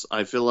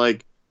 I feel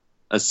like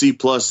a C+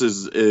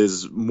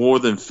 is more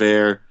than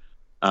fair.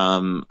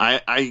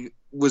 I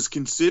was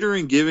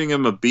considering giving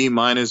him a B-,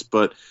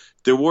 but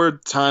there were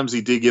times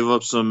he did give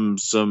up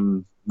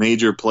some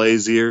major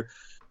plays here.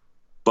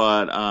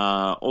 But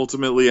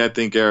ultimately, I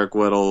think Eric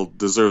Weddle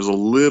deserves a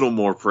little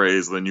more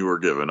praise than you were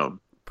giving him.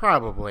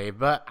 Probably,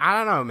 but I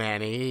don't know,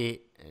 man.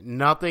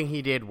 Nothing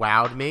he did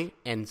wowed me,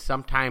 and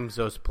sometimes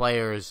those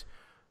players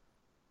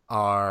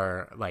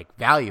are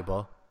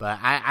valuable, but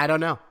I don't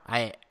know.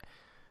 I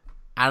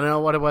don't know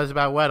what it was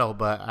about Weddle,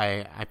 but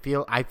I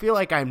feel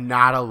like I'm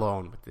not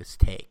alone with this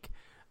take.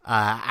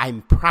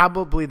 I'm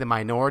probably the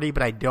minority,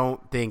 but I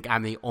don't think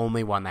I'm the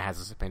only one that has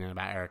this opinion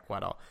about Eric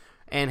Weddle.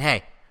 And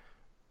hey,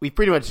 we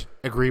pretty much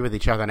agree with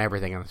each other on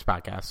everything on this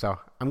podcast, so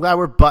I'm glad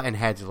we're butting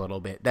heads a little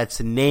bit. That's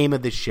the name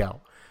of the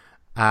show.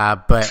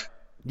 But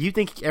do you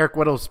think Eric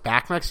Weddle's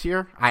back next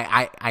year?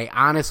 I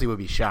honestly would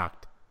be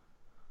shocked.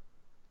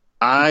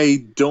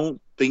 I don't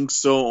think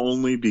so,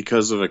 only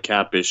because of a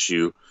cap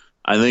issue.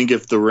 I think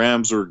if the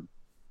Rams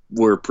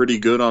were pretty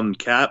good on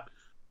cap,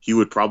 he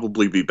would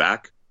probably be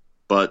back.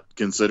 But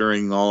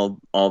considering all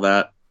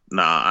that,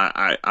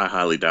 I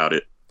highly doubt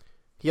it.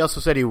 He also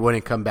said he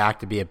wouldn't come back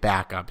to be a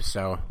backup,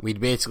 so we'd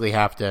basically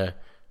have to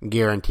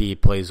guarantee he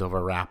plays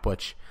over Rapp,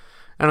 which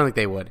I don't think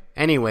they would.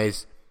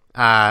 Anyways,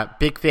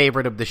 big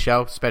favorite of the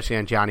show, especially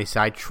on Johnny's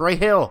side, Troy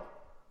Hill.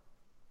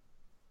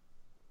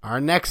 Our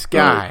next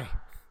guy.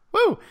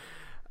 Woo!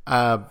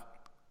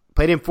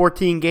 Played in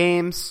 14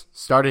 games,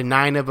 started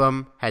 9 of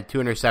them, had 2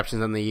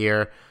 interceptions on the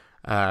year,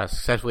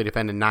 successfully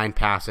defended 9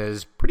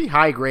 passes. Pretty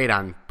high grade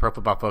on Pro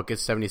Football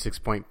Focus,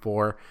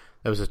 76.4.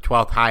 That was the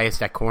 12th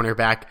highest at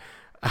cornerback.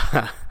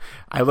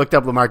 I looked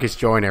up LaMarcus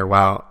Joyner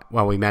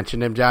while we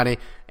mentioned him, Johnny,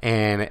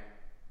 and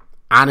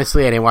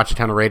honestly, I didn't watch a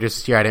ton of Raiders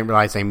this year. I didn't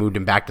realize they moved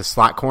him back to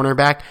slot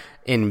cornerback.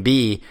 And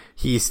B,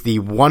 he's the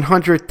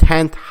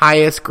 110th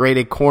highest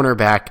graded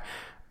cornerback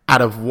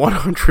out of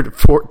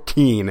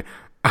 114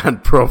 on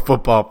Pro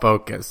Football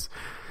Focus.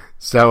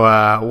 So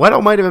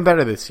Weddle might have been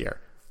better this year.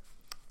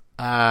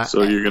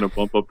 So you're going to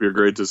bump up your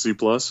grade to C+?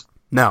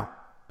 No,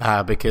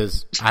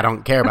 because I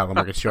don't care about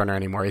LaMarcus Joyner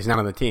anymore. He's not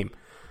on the team.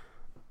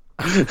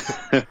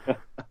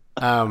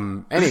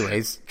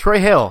 Anyways, Troy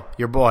Hill,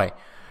 your boy.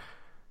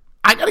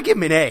 I got to give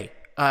him an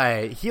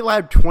A. He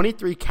allowed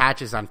 23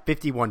 catches on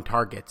 51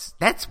 targets.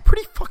 That's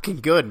pretty fucking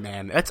good,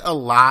 man. That's a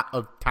lot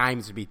of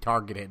times to be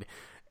targeted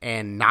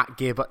and not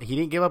give up. He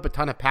didn't give up a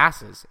ton of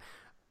passes.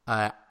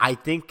 I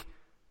think,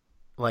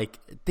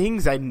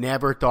 things I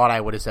never thought I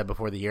would have said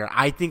before the year.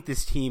 I think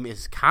this team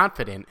is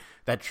confident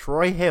that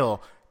Troy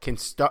Hill can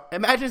start.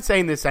 Imagine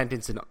saying this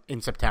sentence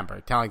in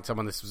September, telling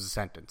someone this was a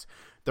sentence.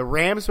 The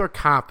Rams are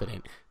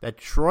confident that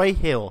Troy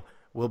Hill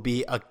will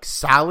be a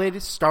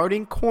solid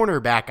starting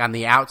cornerback on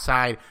the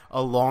outside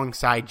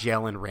alongside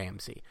Jalen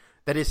Ramsey.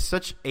 That is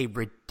such a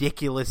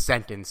ridiculous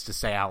sentence to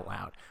say out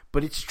loud,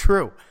 but it's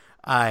true.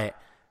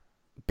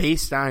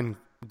 Based on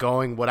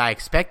going what I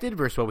expected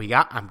versus what we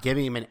got, I'm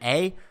giving him an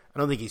A. I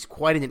don't think he's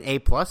quite an A+,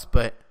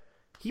 but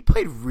he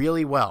played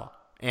really well.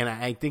 And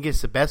I think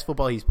it's the best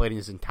football he's played in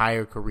his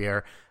entire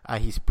career.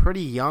 He's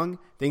pretty young.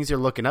 Things are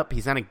looking up.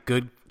 He's on a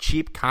good,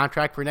 cheap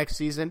contract for next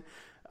season.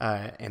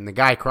 And the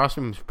guy across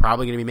from him is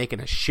probably going to be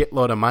making a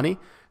shitload of money.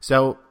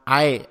 So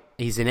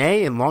he's an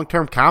A, and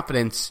long-term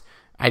confidence,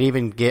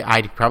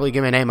 I'd probably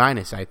give him an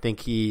A-. I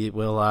think he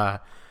will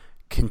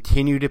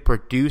continue to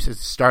produce as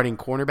a starting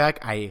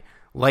cornerback.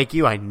 Like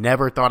you, I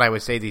never thought I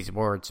would say these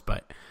words,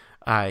 but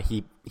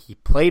he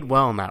played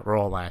well in that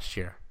role last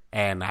year.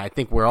 And I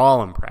think we're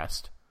all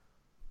impressed.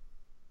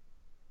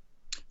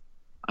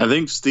 I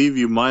think, Steve,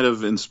 you might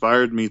have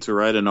inspired me to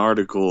write an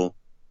article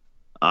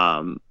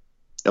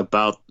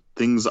about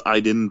things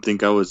I didn't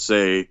think I would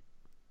say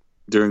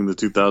during the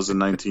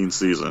 2019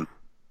 season,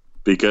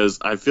 because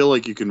I feel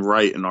like you can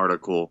write an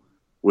article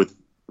with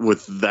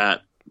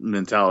that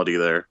mentality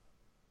there.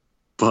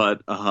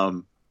 But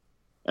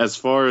as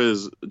far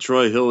as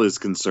Troy Hill is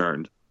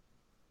concerned,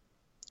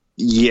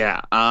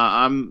 yeah,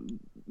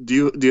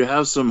 do you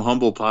have some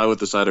humble pie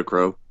with a side of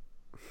crow?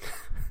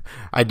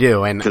 I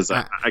do, and because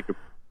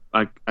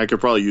I could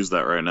probably use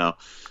that right now.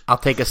 I'll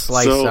take a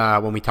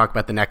slice when we talk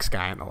about the next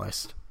guy on the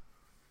list.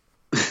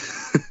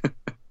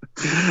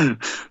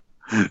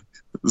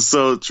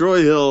 So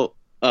Troy Hill,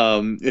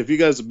 if you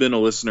guys have been a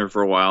listener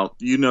for a while,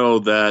 you know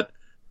that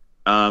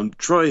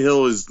Troy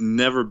Hill has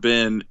never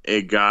been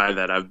a guy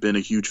that I've been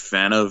a huge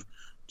fan of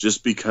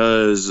just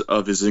because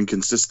of his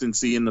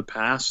inconsistency in the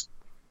past.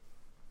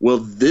 Well,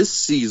 this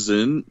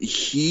season,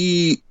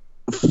 he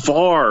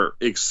far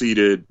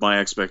exceeded my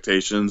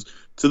expectations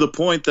to the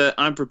point that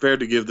I'm prepared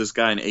to give this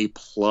guy an A+.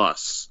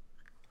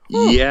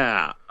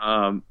 Yeah.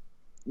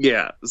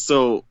 Yeah.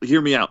 So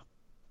hear me out.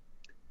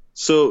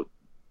 So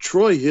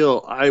Troy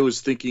Hill, I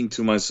was thinking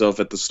to myself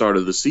at the start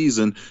of the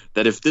season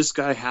that if this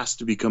guy has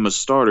to become a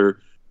starter,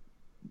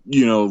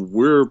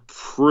 we're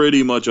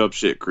pretty much up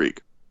shit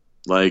creek.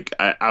 Like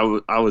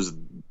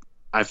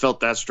I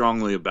felt that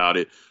strongly about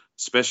it,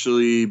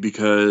 especially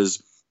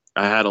because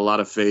I had a lot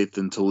of faith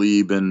in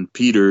Talib and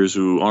Peters,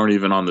 who aren't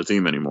even on the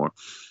team anymore.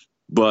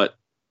 But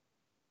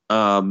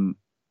putting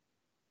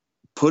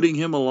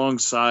him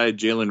alongside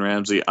Jalen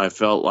Ramsey, I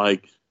felt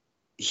like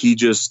he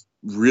just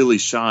really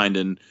shined.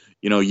 And,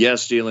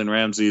 yes, Jalen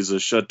Ramsey is a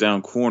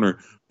shutdown corner,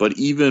 but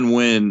even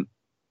when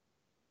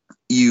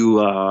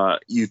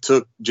you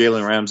took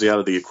Jalen Ramsey out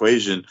of the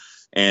equation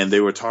and they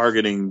were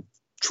targeting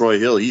Troy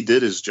Hill, he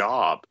did his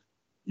job.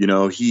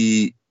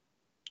 He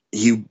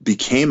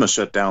became a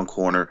shutdown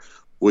corner,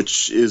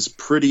 which is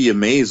pretty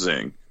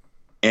amazing.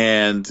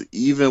 And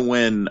even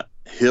when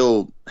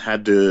Hill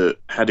had to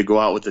go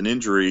out with an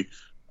injury,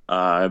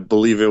 I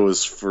believe it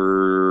was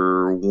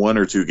for 1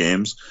 or 2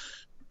 games,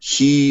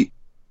 he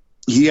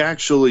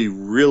actually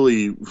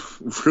really,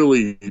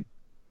 really,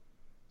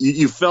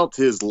 you felt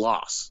his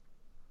loss.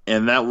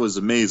 And that was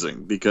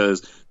amazing,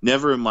 because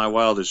never in my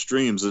wildest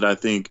dreams did I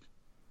think,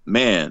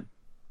 man,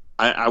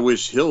 I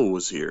wish Hill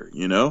was here,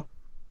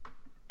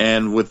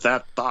 And with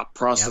that thought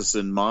process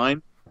in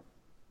mind,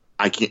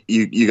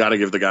 you got to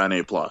give the guy an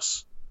A+.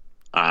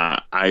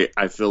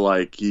 I feel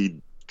like he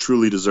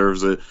truly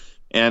deserves it.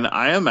 And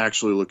I am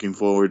actually looking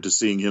forward to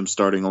seeing him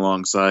starting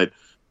alongside,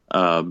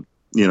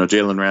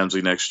 Jalen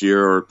Ramsey next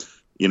year, or,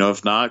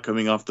 if not,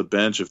 coming off the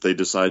bench if they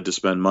decide to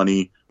spend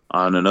money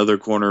on another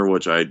corner,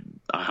 which I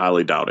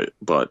highly doubt it,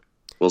 but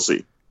we'll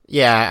see.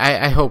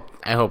 Yeah, I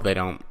hope they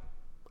don't,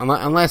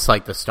 unless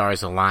like the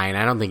stars align.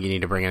 I don't think you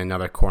need to bring in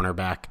another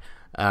cornerback.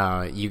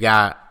 I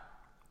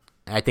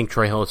think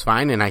Troy Hill is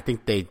fine, and I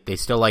think they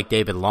still like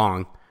David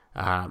Long.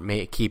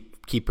 May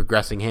keep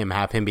progressing him,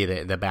 have him be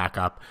the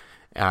backup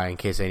in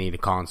case they need to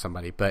call on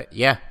somebody. But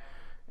yeah,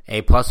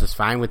 A+ is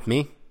fine with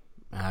me.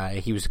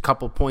 He was a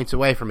couple points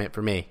away from it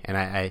for me, and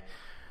I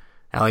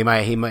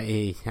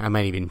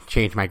might even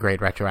change my grade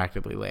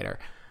retroactively later.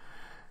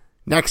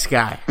 Next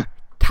guy,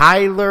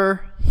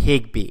 Tyler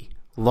Higbee,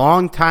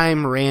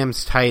 longtime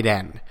Rams tight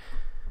end.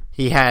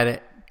 He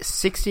had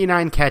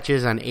 69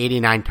 catches on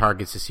 89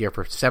 targets this year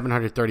for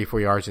 734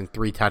 yards and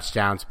 3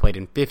 touchdowns, played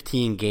in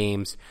 15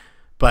 games,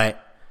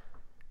 but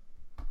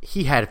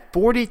he had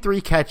 43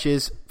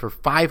 catches for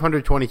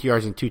 522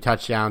 yards and 2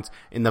 touchdowns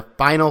in the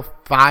final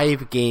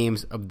 5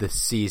 games of the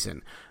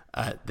season.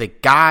 The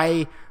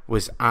guy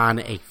was on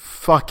a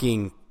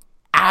fucking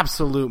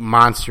absolute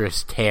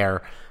monstrous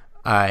tear.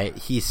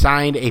 He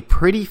signed a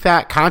pretty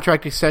fat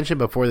contract extension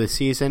before the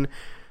season.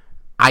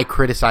 I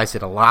criticized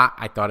it a lot.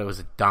 I thought it was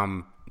a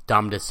dumb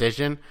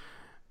decision.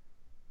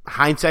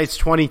 Hindsight's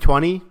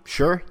 2020.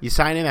 Sure, you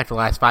sign him after the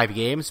last 5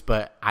 games,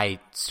 but I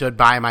stood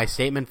by my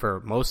statement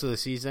for most of the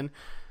season.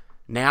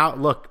 Now,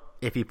 look,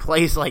 if he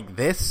plays like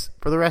this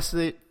for the rest of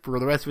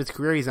his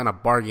career, he's on a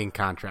bargain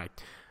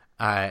contract.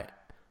 I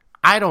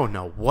don't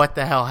know what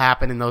the hell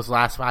happened in those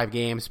last 5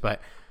 games,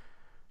 but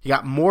he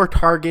got more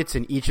targets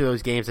in each of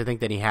those games, I think,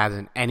 than he has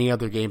in any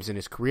other games in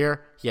his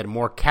career. He had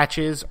more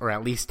catches, or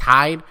at least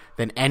tied,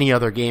 than any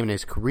other game in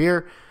his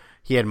career.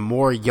 He had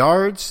more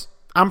yards,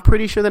 I'm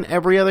pretty sure, than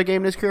every other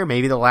game in his career.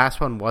 Maybe the last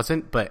one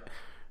wasn't, but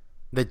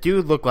the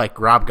dude looked like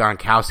Rob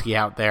Gronkowski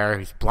out there.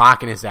 He's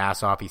blocking his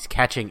ass off. He's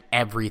catching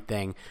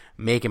everything,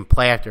 making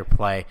play after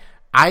play.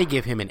 I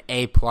give him an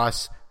A+.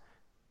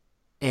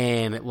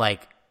 And,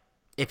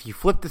 if you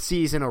flip the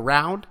season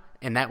around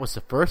and that was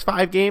the first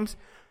 5 games,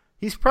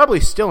 he's probably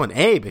still an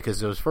A, because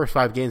those first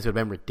 5 games would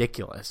have been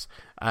ridiculous.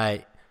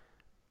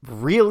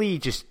 Really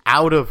just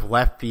out of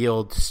left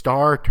field,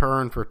 star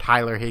turn for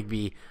Tyler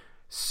Higbee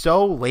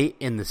so late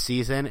in the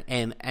season.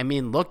 And, I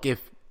mean, look,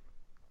 if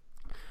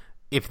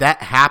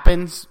that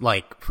happens,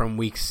 from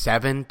week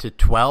 7 to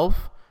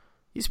 12,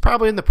 he's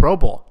probably in the Pro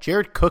Bowl.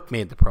 Jared Cook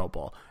made the Pro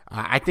Bowl.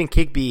 I think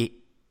Higbee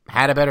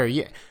had a better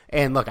year.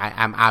 And look,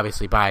 I'm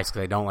obviously biased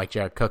because I don't like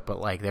Jared Cook,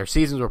 but their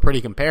seasons were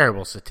pretty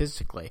comparable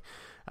statistically.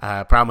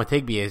 Problem with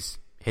Higbee is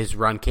his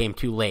run came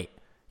too late.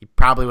 He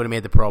probably would have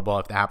made the Pro Bowl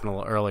if that happened a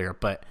little earlier,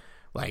 but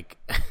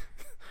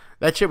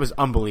that shit was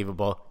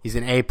unbelievable. He's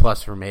an A+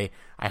 for me.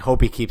 I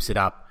hope he keeps it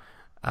up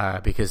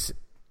because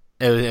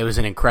it was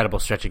an incredible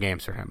stretch of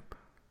games for him.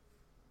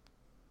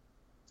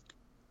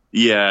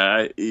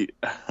 Yeah,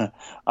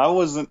 I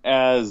wasn't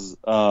as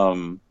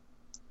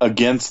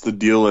against the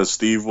deal as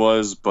Steve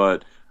was,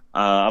 but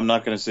I'm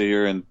not going to sit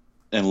here and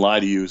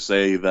lie to you,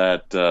 say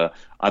that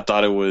I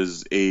thought it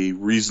was a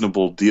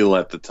reasonable deal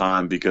at the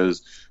time,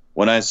 because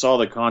when I saw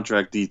the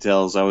contract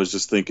details, I was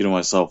just thinking to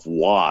myself,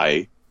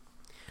 why?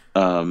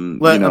 Let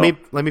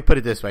me put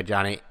it this way,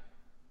 Johnny.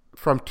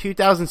 From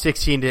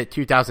 2016 to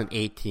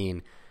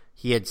 2018,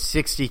 he had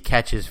 60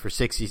 catches for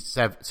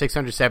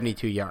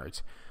 672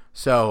 yards.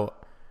 So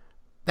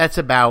that's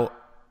about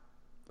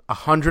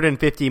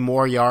 150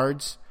 more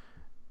yards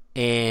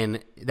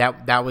and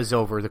that was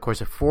over the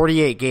course of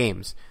 48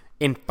 games.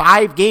 In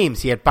 5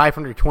 games, he had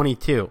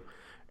 522,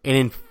 and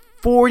in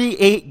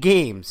 48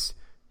 games,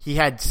 he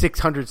had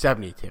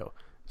 672.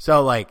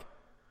 So, like,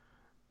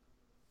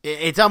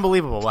 it's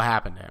unbelievable what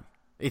happened to him.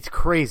 It's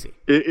crazy.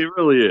 It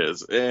really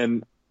is.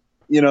 And,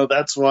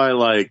 that's why,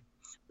 like,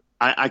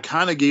 I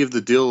kind of gave the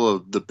deal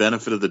of the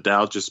benefit of the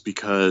doubt just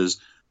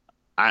because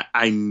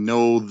I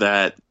know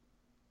that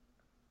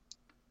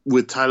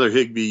with Tyler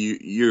Higbee,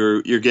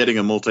 you're getting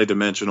a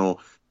multidimensional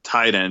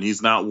tight end.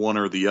 He's not one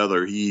or the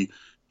other. He's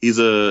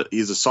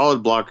a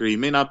solid blocker. He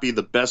may not be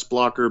the best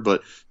blocker,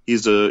 but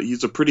he's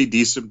a pretty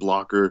decent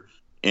blocker.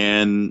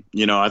 And,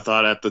 I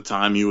thought at the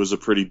time he was a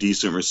pretty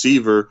decent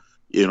receiver,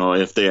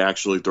 if they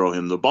actually throw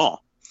him the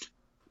ball.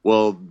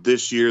 Well,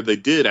 this year they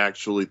did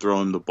actually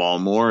throw him the ball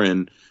more,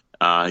 and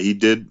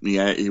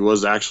he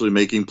was actually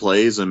making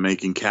plays and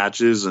making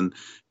catches. And,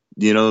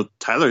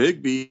 Tyler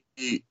Higbee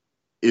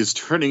is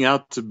turning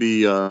out to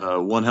be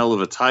one hell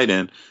of a tight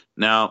end.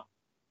 Now,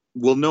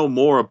 we'll know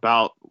more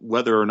about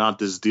whether or not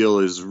this deal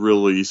is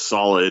really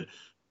solid,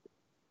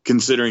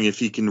 considering if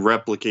he can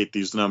replicate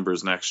these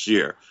numbers next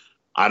year.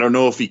 I don't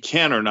know if he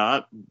can or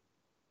not.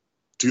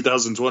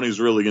 2020 is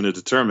really going to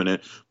determine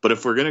it. But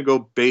if we're going to go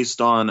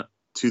based on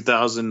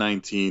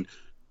 2019,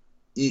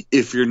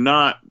 if you're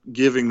not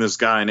giving this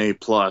guy an A+,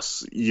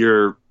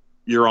 you're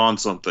on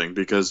something,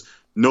 because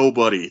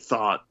nobody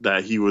thought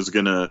that he was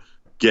going to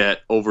get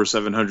over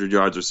 700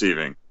 yards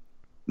receiving.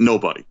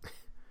 Nobody.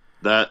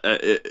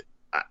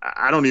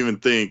 I don't even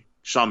think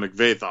Sean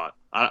McVay thought.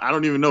 I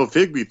don't even know if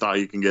Higbee thought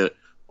he can get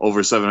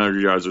over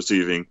 700 yards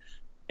receiving.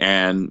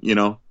 And,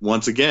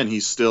 once again,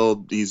 he's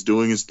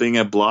doing his thing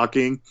at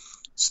blocking,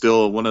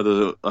 still one of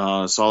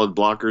the solid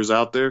blockers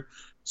out there.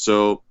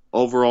 So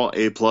overall,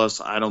 A+,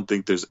 I don't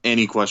think there's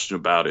any question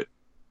about it.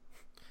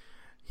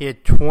 He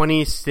had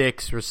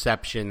 26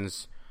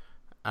 receptions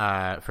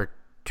for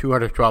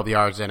 212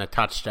 yards and a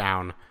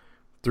touchdown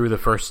through the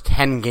first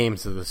 10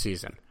 games of the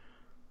season.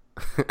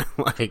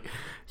 Like,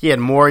 he had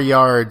more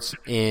yards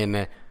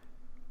in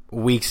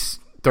weeks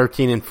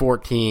 13 and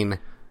 14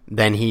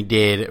 than he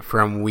did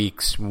from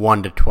weeks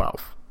 1 to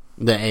 12.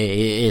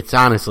 It's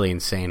honestly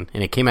insane,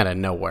 and it came out of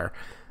nowhere.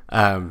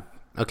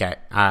 Okay,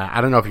 I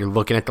don't know if you're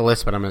looking at the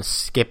list, but I'm going to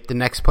skip the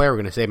next player. We're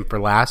going to save him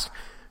for last.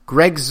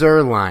 Greg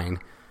Zuerlein,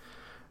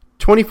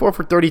 24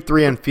 for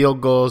 33 on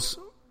field goals,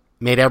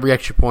 made every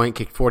extra point,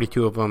 kicked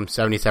 42 of them,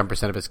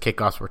 77% of his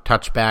kickoffs were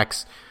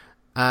touchbacks.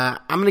 I'm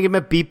going to give him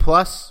a B+.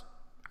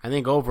 I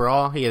think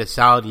overall he had a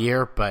solid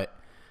year, but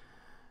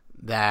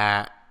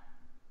that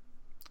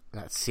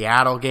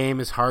Seattle game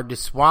is hard to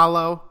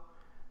swallow.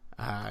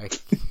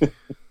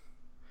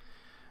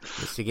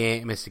 Missed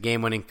a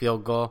game-winning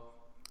field goal.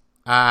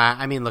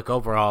 Look,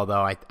 overall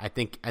though, I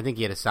think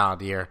he had a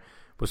solid year.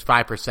 Was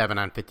 5 for 7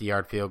 on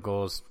 50-yard field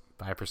goals,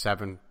 5 for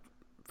 7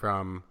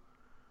 from.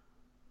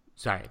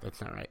 Sorry,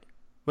 that's not right.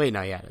 Wait,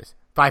 no, yeah, it is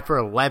 5 for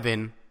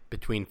 11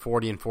 between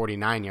 40 and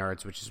 49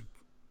 yards, which is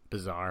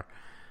bizarre.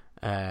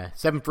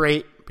 7 for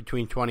 8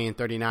 between 20 and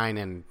 39,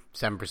 and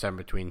 7 for 7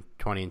 between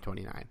 20 and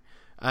 29.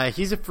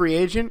 He's a free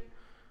agent.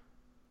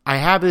 I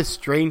have this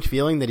strange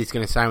feeling that he's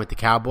going to sign with the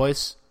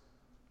Cowboys.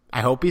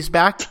 I hope he's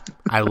back.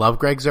 I love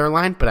Greg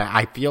Zuerlein, but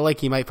I feel like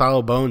he might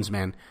follow Bones,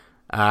 man.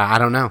 I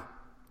don't know.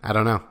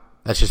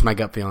 That's just my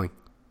gut feeling.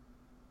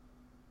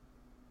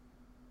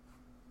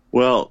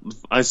 Well,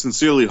 I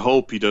sincerely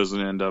hope he doesn't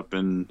end up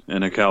in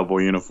a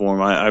Cowboy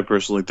uniform. I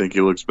personally think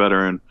he looks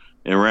better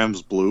in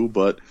Rams blue,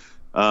 but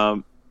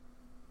I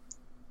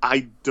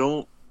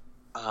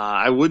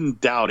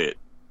wouldn't doubt it,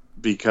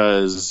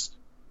 because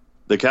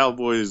the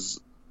Cowboys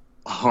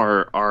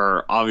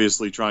are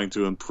obviously trying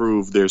to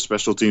improve their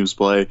special teams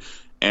play.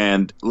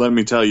 And let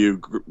me tell you,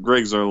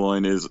 Greg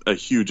Zuerlein is a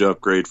huge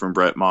upgrade from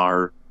Brett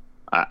Maher.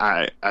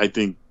 I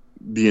think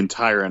the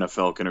entire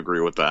NFL can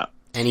agree with that.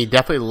 And he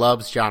definitely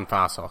loves John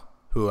Fassel,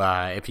 who,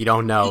 if you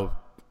don't know,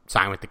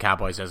 signed with the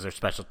Cowboys as their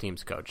special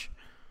teams coach.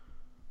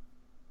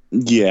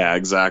 Yeah,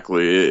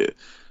 exactly.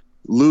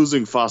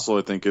 Losing Fassel,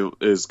 I think,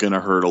 is going to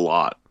hurt a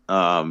lot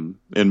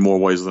in more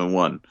ways than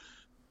one.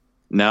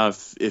 Now,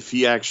 if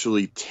he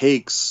actually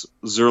takes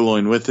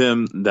Zuerlein with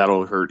him,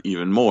 that'll hurt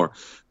even more.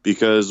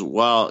 Because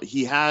while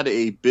he had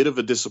a bit of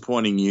a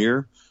disappointing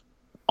year,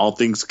 all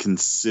things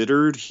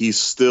considered, he's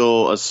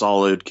still a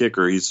solid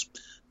kicker.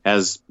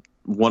 Has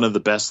one of the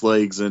best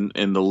legs in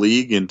the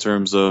league in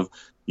terms of,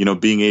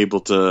 being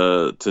able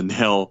to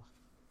nail,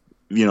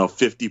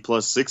 50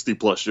 plus, 60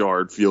 plus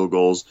yard field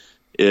goals,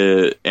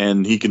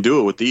 and he can do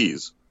it with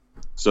ease.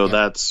 So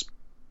yeah.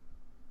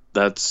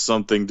 That's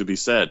something to be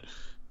said.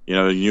 You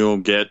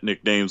don't get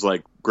nicknames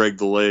like Greg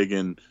the Leg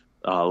and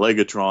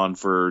Legatron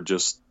for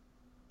just,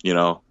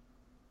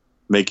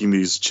 making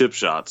these chip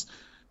shots.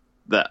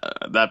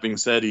 That being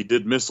said, he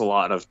did miss a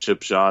lot of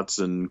chip shots,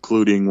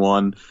 including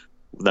one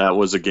that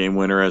was a game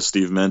winner, as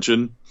Steve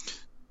mentioned.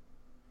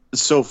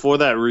 So for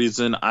that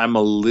reason, I'm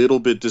a little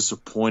bit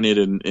disappointed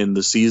in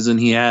the season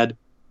he had,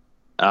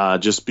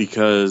 just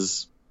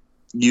because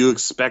you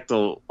expect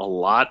a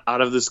lot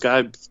out of this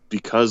guy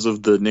because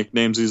of the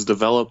nicknames he's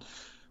developed.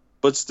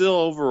 but still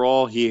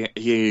overall,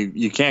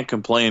 you can't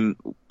complain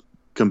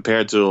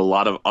compared to a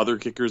lot of other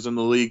kickers in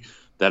the league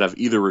that have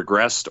either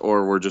regressed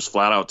or were just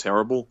flat out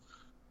terrible.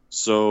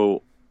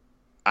 So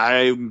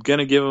I'm going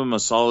to give him a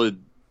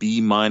solid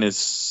B-.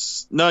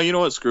 No, you know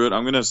what? Screw it.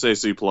 I'm going to say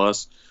C+,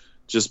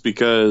 just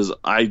because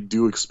I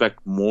do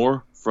expect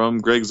more from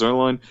Greg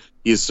Zuerlein.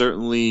 He was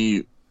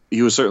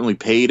certainly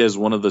paid as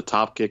one of the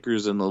top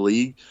kickers in the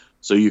league,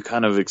 so you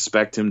kind of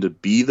expect him to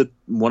be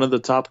one of the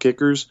top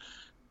kickers.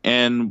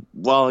 And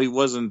while he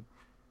wasn't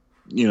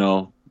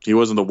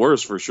the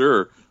worst for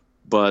sure,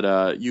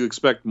 but you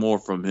expect more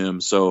from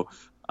him. So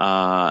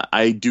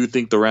I do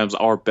think the Rams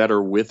are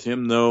better with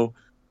him, though,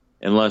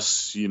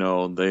 unless,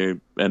 they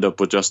end up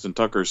with Justin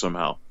Tucker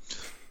somehow.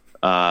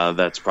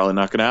 That's probably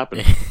not going to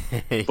happen.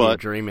 You're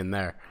dreaming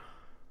there.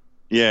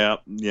 Yeah.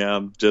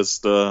 I'm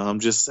just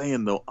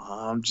saying, though.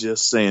 I'm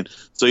just saying.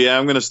 So, yeah,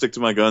 I'm going to stick to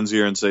my guns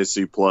here and say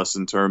C+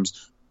 in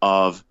terms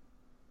of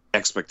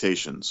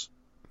expectations.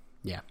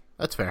 Yeah,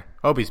 that's fair.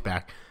 Hope he's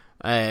back.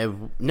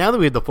 Now that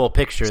we have the full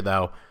picture,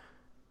 though,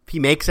 if he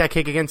makes that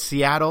kick against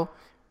Seattle,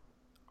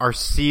 our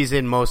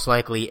season most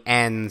likely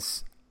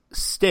ends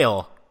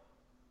still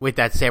with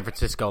that San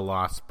Francisco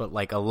loss, but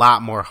like a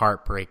lot more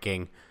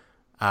heartbreaking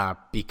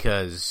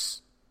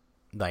because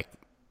like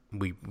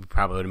we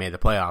probably would have made the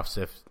playoffs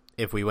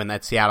if we win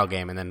that Seattle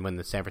game and then win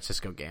the San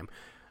Francisco game.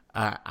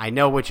 I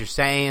know what you're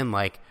saying.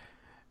 Like,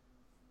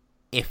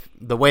 if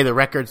the way the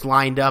record's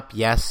lined up,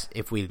 yes,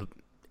 if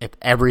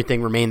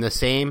everything remained the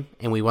same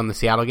and we won the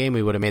Seattle game,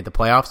 we would have made the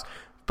playoffs.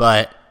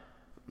 But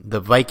the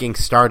Vikings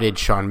started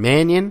Sean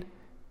Mannion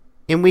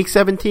in Week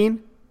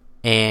 17,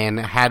 and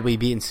had we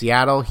beaten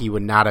Seattle, he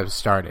would not have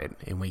started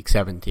in Week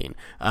 17.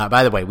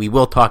 By the way, we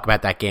will talk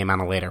about that game on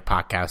a later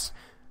podcast.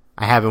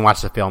 I haven't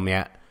watched the film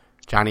yet.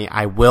 Johnny,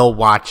 I will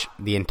watch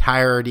the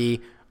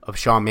entirety of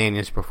Sean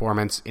Mannion's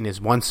performance in his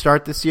one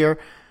start this year,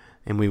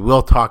 and we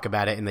will talk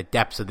about it in the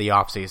depths of the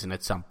offseason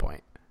at some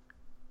point.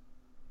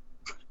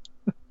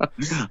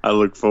 I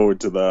look forward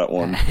to that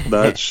one.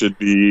 That should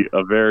be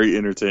a very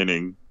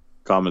entertaining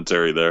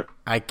commentary there.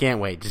 I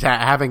can't wait. Just I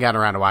haven't gotten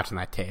around to watching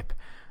that tape.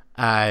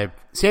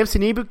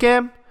 Samson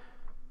Ebukam,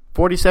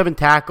 47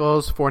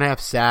 tackles, 4.5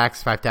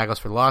 sacks, 5 tackles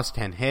for loss,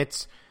 10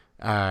 hits.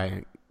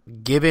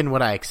 Given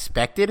what I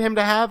expected him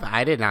to have,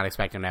 I did not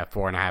expect him to have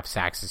 4.5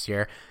 sacks this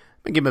year.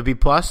 I'm going to give him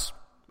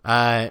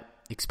a B+.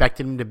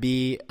 Expected him to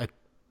be a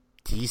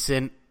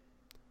decent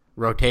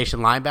rotation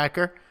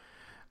linebacker.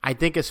 I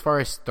think as far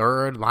as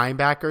third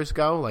linebackers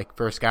go, like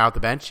first guy out the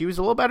bench, he was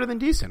a little better than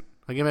decent.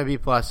 I'll give him a B+.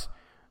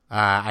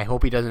 I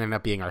hope he doesn't end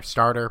up being our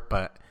starter,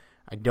 but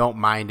I don't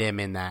mind him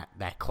in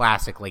that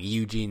classic like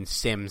Eugene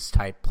Sims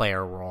type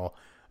player role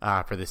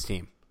for this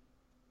team.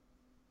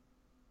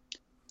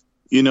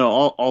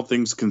 All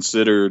things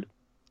considered,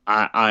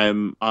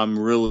 I'm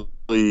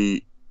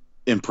really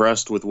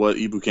impressed with what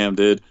Ebukam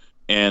did,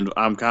 and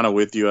I'm kind of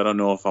with you. I don't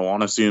know if I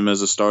want to see him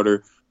as a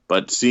starter,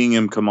 but seeing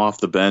him come off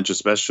the bench,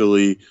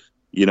 especially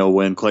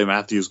when Clay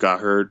Matthews got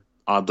hurt,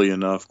 oddly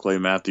enough, Clay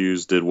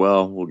Matthews did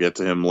well. We'll get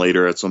to him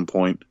later at some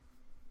point.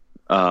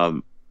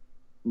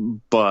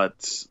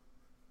 But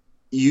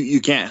you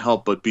can't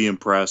help but be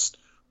impressed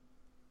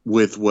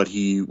with what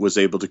he was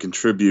able to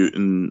contribute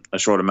in a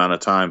short amount of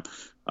time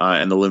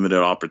and the limited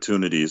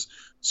opportunities.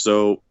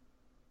 So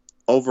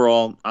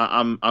overall,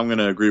 I'm going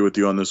to agree with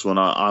you on this one.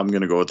 I'm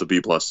going to go with the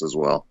B+ as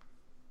well.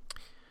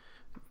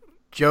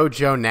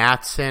 JoJo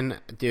Natson,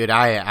 dude,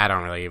 I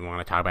don't really even want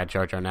to talk about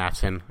JoJo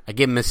Natson. I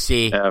give him a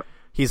C. Yeah.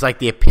 He's like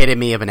the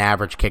epitome of an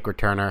average kick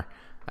returner.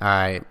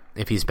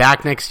 If he's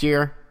back next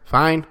year,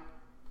 fine.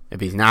 If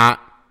he's not,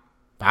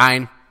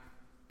 fine.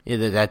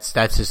 That's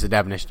just the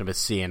definition of a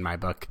C in my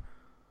book.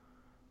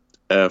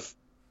 F.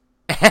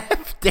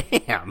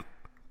 Damn.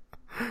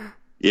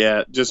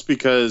 Yeah, just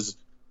because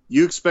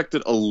you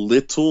expected a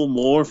little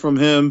more from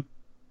him,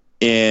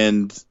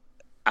 and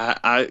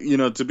I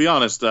to be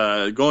honest,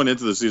 going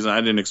into the season, I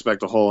didn't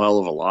expect a whole hell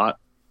of a lot,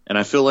 and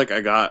I feel like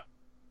I got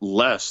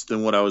less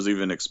than what I was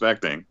even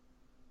expecting.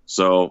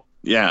 So,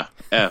 yeah,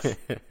 F.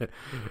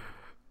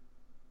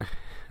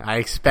 I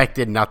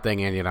expected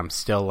nothing, and yet I'm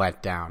still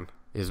let down,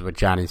 is what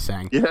Johnny's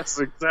saying. Yes,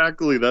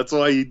 exactly. That's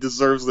why he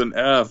deserves an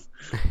F.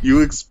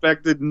 You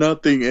expected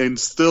nothing and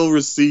still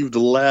received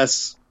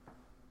less.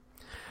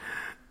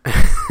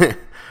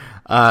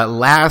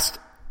 Last,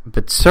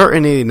 but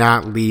certainly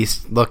not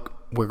least, look,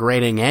 we're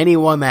grading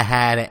anyone that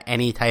had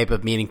any type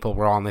of meaningful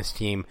role on this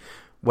team,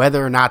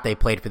 whether or not they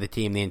played for the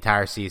team the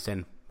entire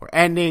season. We're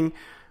ending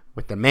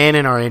with the man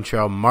in our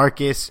intro,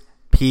 Marcus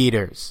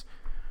Peters.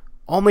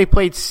 Only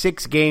played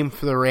 6 games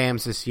for the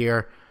Rams this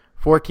year,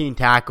 14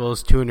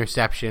 tackles, 2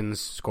 interceptions,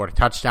 scored a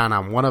touchdown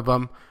on one of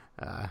them,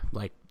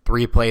 like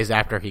 3 plays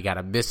after he got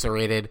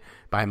eviscerated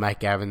by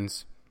Mike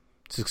Evans.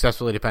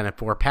 Successfully defended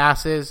 4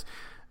 passes.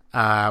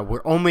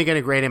 We're only going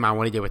to grade him on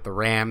what he did with the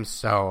Rams,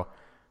 so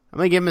I'm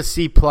going to give him a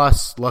C+.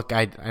 Look,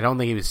 I don't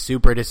think he was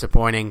super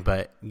disappointing,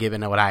 but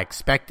given what I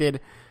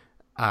expected,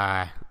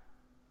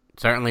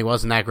 certainly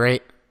wasn't that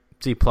great.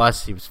 C+,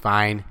 he was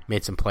fine,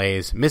 made some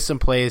plays, missed some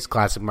plays,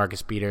 classic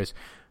Marcus Peters.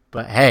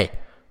 But hey,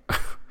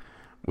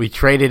 We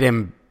traded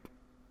him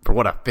for,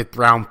 a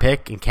 5th-round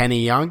pick and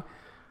Kenny Young?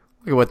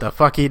 Look at what the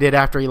fuck he did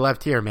after he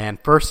left here, man.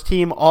 First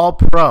team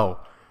All-Pro,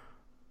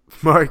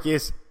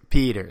 Marcus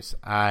Peters.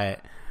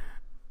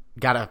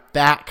 Got a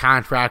fat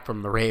contract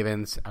from the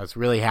Ravens. I was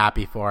really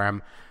happy for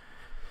him.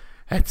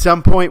 At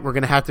some point, we're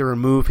going to have to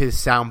remove his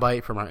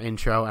soundbite from our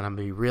intro, and I'm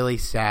going to be really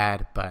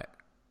sad. But,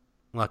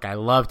 look, I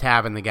loved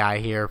having the guy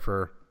here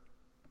for,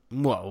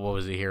 what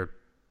was he here,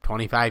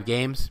 25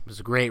 games? It was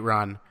a great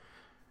run.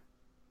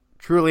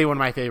 Truly one of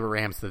my favorite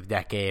Rams of the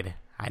decade.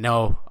 I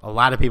know a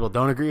lot of people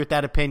don't agree with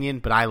that opinion,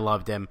 but I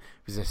loved him.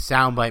 He was a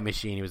soundbite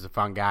machine. He was a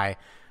fun guy.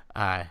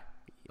 He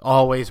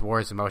always wore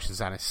his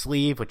emotions on his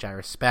sleeve, which I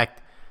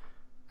respect.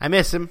 I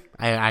miss him.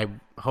 I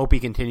hope he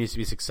continues to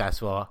be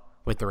successful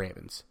with the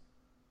Ravens.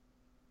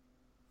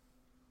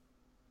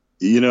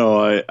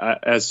 I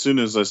as soon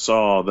as I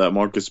saw that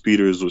Marcus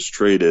Peters was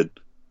traded,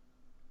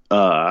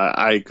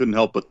 I couldn't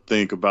help but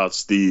think about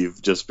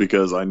Steve, just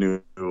because I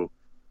knew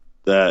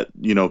that,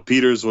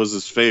 Peters was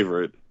his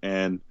favorite,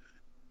 and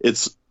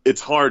it's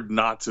hard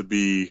not to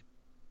be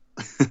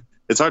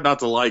it's hard not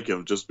to like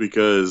him, just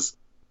because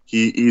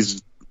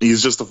he's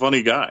just a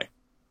funny guy.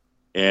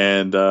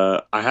 And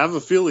I have a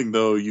feeling,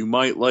 though, you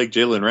might like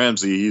Jalen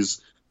Ramsey.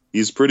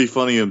 He's pretty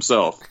funny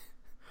himself.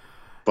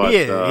 But, he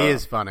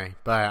is funny,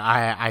 but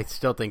I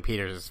still think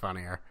Peters is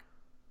funnier.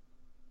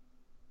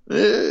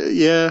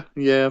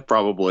 Yeah,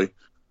 probably.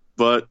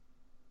 But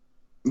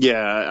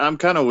yeah, I'm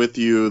kind of with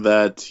you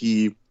that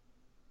he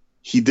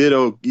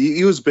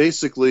was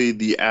basically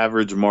the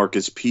average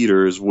Marcus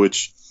Peters,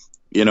 which,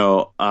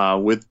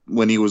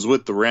 when he was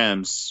with the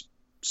Rams,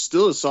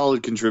 still a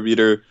solid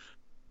contributor.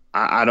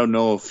 I don't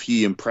know if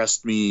he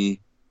impressed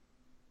me,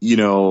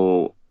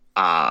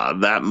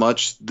 that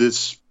much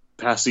this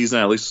past season,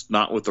 at least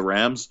not with the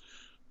Rams.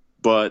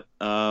 But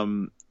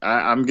I'm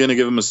going to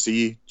give him a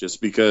C,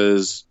 just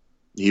because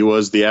he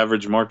was the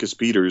average Marcus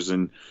Peters,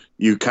 and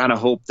you kind of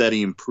hope that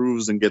he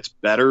improves and gets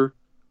better.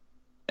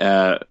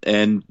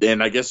 And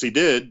I guess he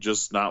did,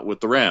 just not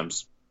with the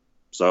Rams.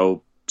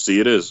 So,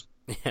 C it is.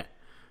 Yeah,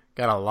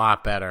 got a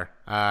lot better.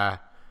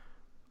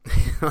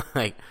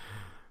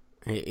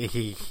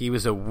 He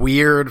was a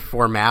weird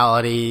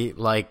formality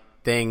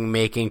thing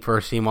making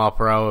first team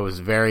All-Pro. It was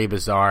very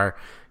bizarre.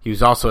 He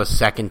was also a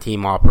second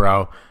team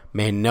All-Pro.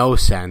 Made no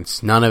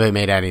sense. None of it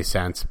made any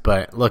sense.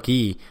 But look,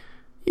 he's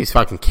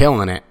fucking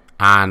killing it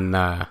on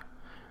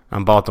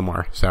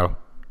Baltimore. So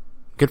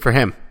good for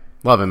him.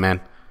 Love him, man.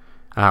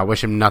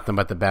 Wish him nothing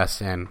but the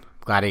best, and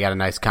glad he got a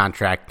nice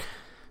contract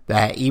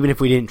that even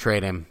if we didn't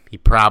trade him, he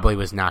probably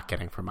was not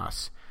getting from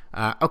us.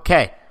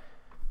 Okay.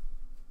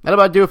 That'll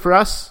about do it for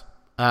us.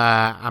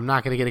 I'm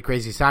not going to get a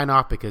crazy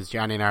sign-off because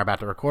Johnny and I are about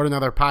to record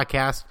another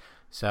podcast.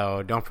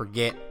 So don't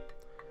forget,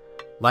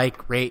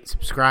 like, rate,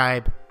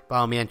 subscribe.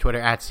 Follow me on Twitter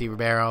at C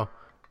Ribeiro.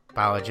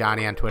 Follow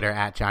Johnny on Twitter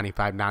at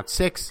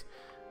Johnny506.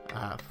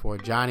 For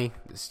Johnny,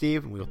 this is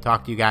Steve. We will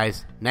talk to you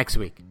guys next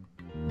week.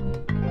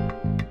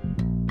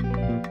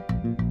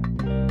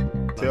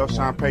 Tell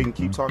Sean Payton,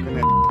 keep talking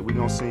that. We're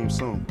going to see him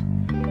soon.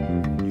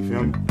 You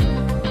feel me?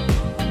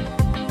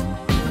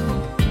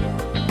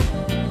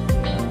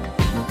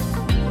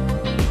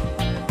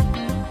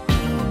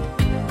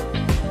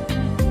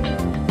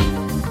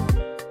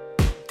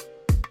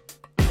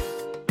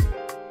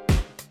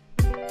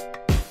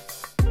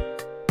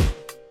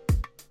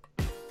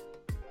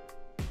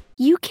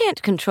 You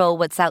can't control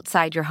what's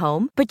outside your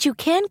home, but you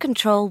can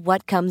control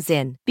what comes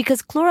in.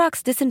 Because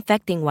Clorox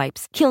disinfecting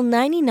wipes kill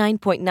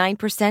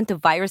 99.9%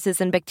 of viruses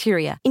and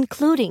bacteria,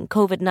 including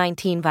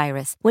COVID-19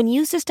 virus, when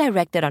used as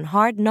directed on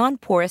hard,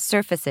 non-porous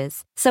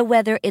surfaces. So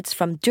whether it's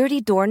from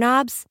dirty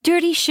doorknobs,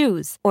 dirty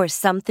shoes, or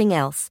something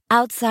else,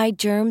 outside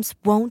germs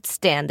won't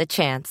stand a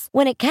chance.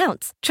 When it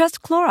counts,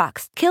 trust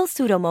Clorox. Kill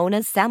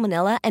Pseudomonas,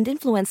 Salmonella, and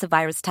influenza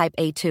virus type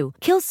A2.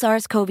 Kill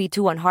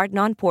SARS-CoV-2 on hard,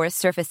 non-porous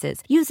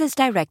surfaces. Use as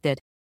directed.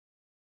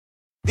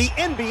 The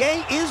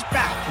NBA is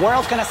back. Where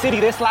else can a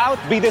city this loud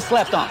be this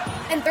slept on?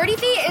 And 30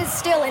 feet is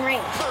still in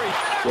range.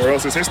 Where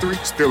else is history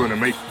still in the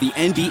making? The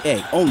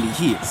NBA, only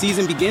here.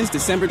 Season begins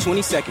December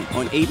 22nd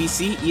on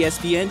ABC,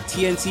 ESPN,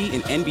 TNT,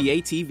 and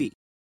NBA TV.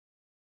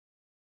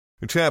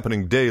 It's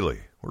happening daily.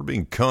 We're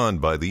being conned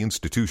by the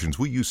institutions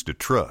we used to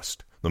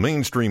trust. The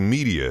mainstream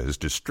media is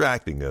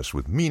distracting us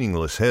with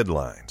meaningless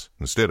headlines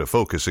instead of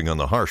focusing on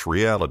the harsh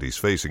realities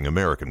facing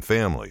American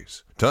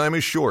families. Time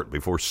is short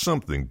before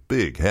something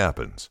big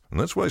happens, and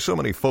that's why so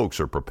many folks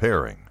are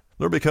preparing.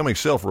 They're becoming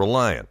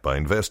self-reliant by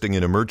investing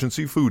in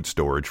emergency food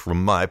storage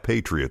from My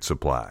Patriot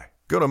Supply.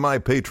 Go to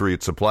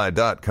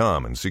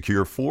MyPatriotSupply.com and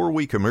secure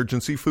 4-week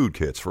emergency food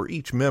kits for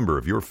each member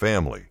of your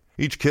family.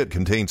 Each kit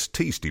contains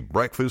tasty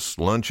breakfasts,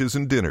 lunches,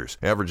 and dinners,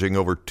 averaging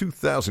over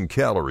 2,000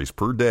 calories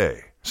per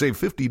day. Save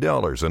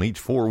 $50 on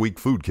each 4-week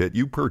food kit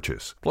you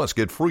purchase. Plus,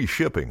 get free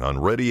shipping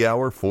on Ready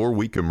Hour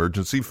 4-week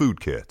emergency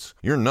food kits.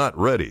 You're not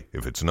ready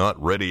if it's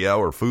not Ready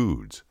Hour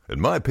Foods. At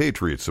My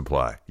Patriot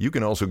Supply, you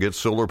can also get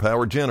solar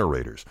power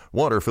generators,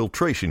 water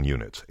filtration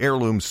units,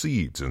 heirloom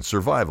seeds, and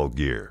survival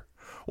gear.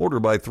 Order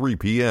by 3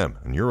 p.m.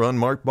 and your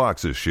unmarked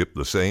boxes ship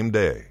the same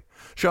day.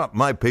 Shop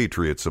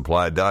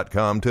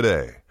MyPatriotSupply.com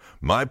today.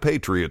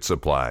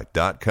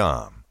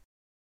 MyPatriotSupply.com.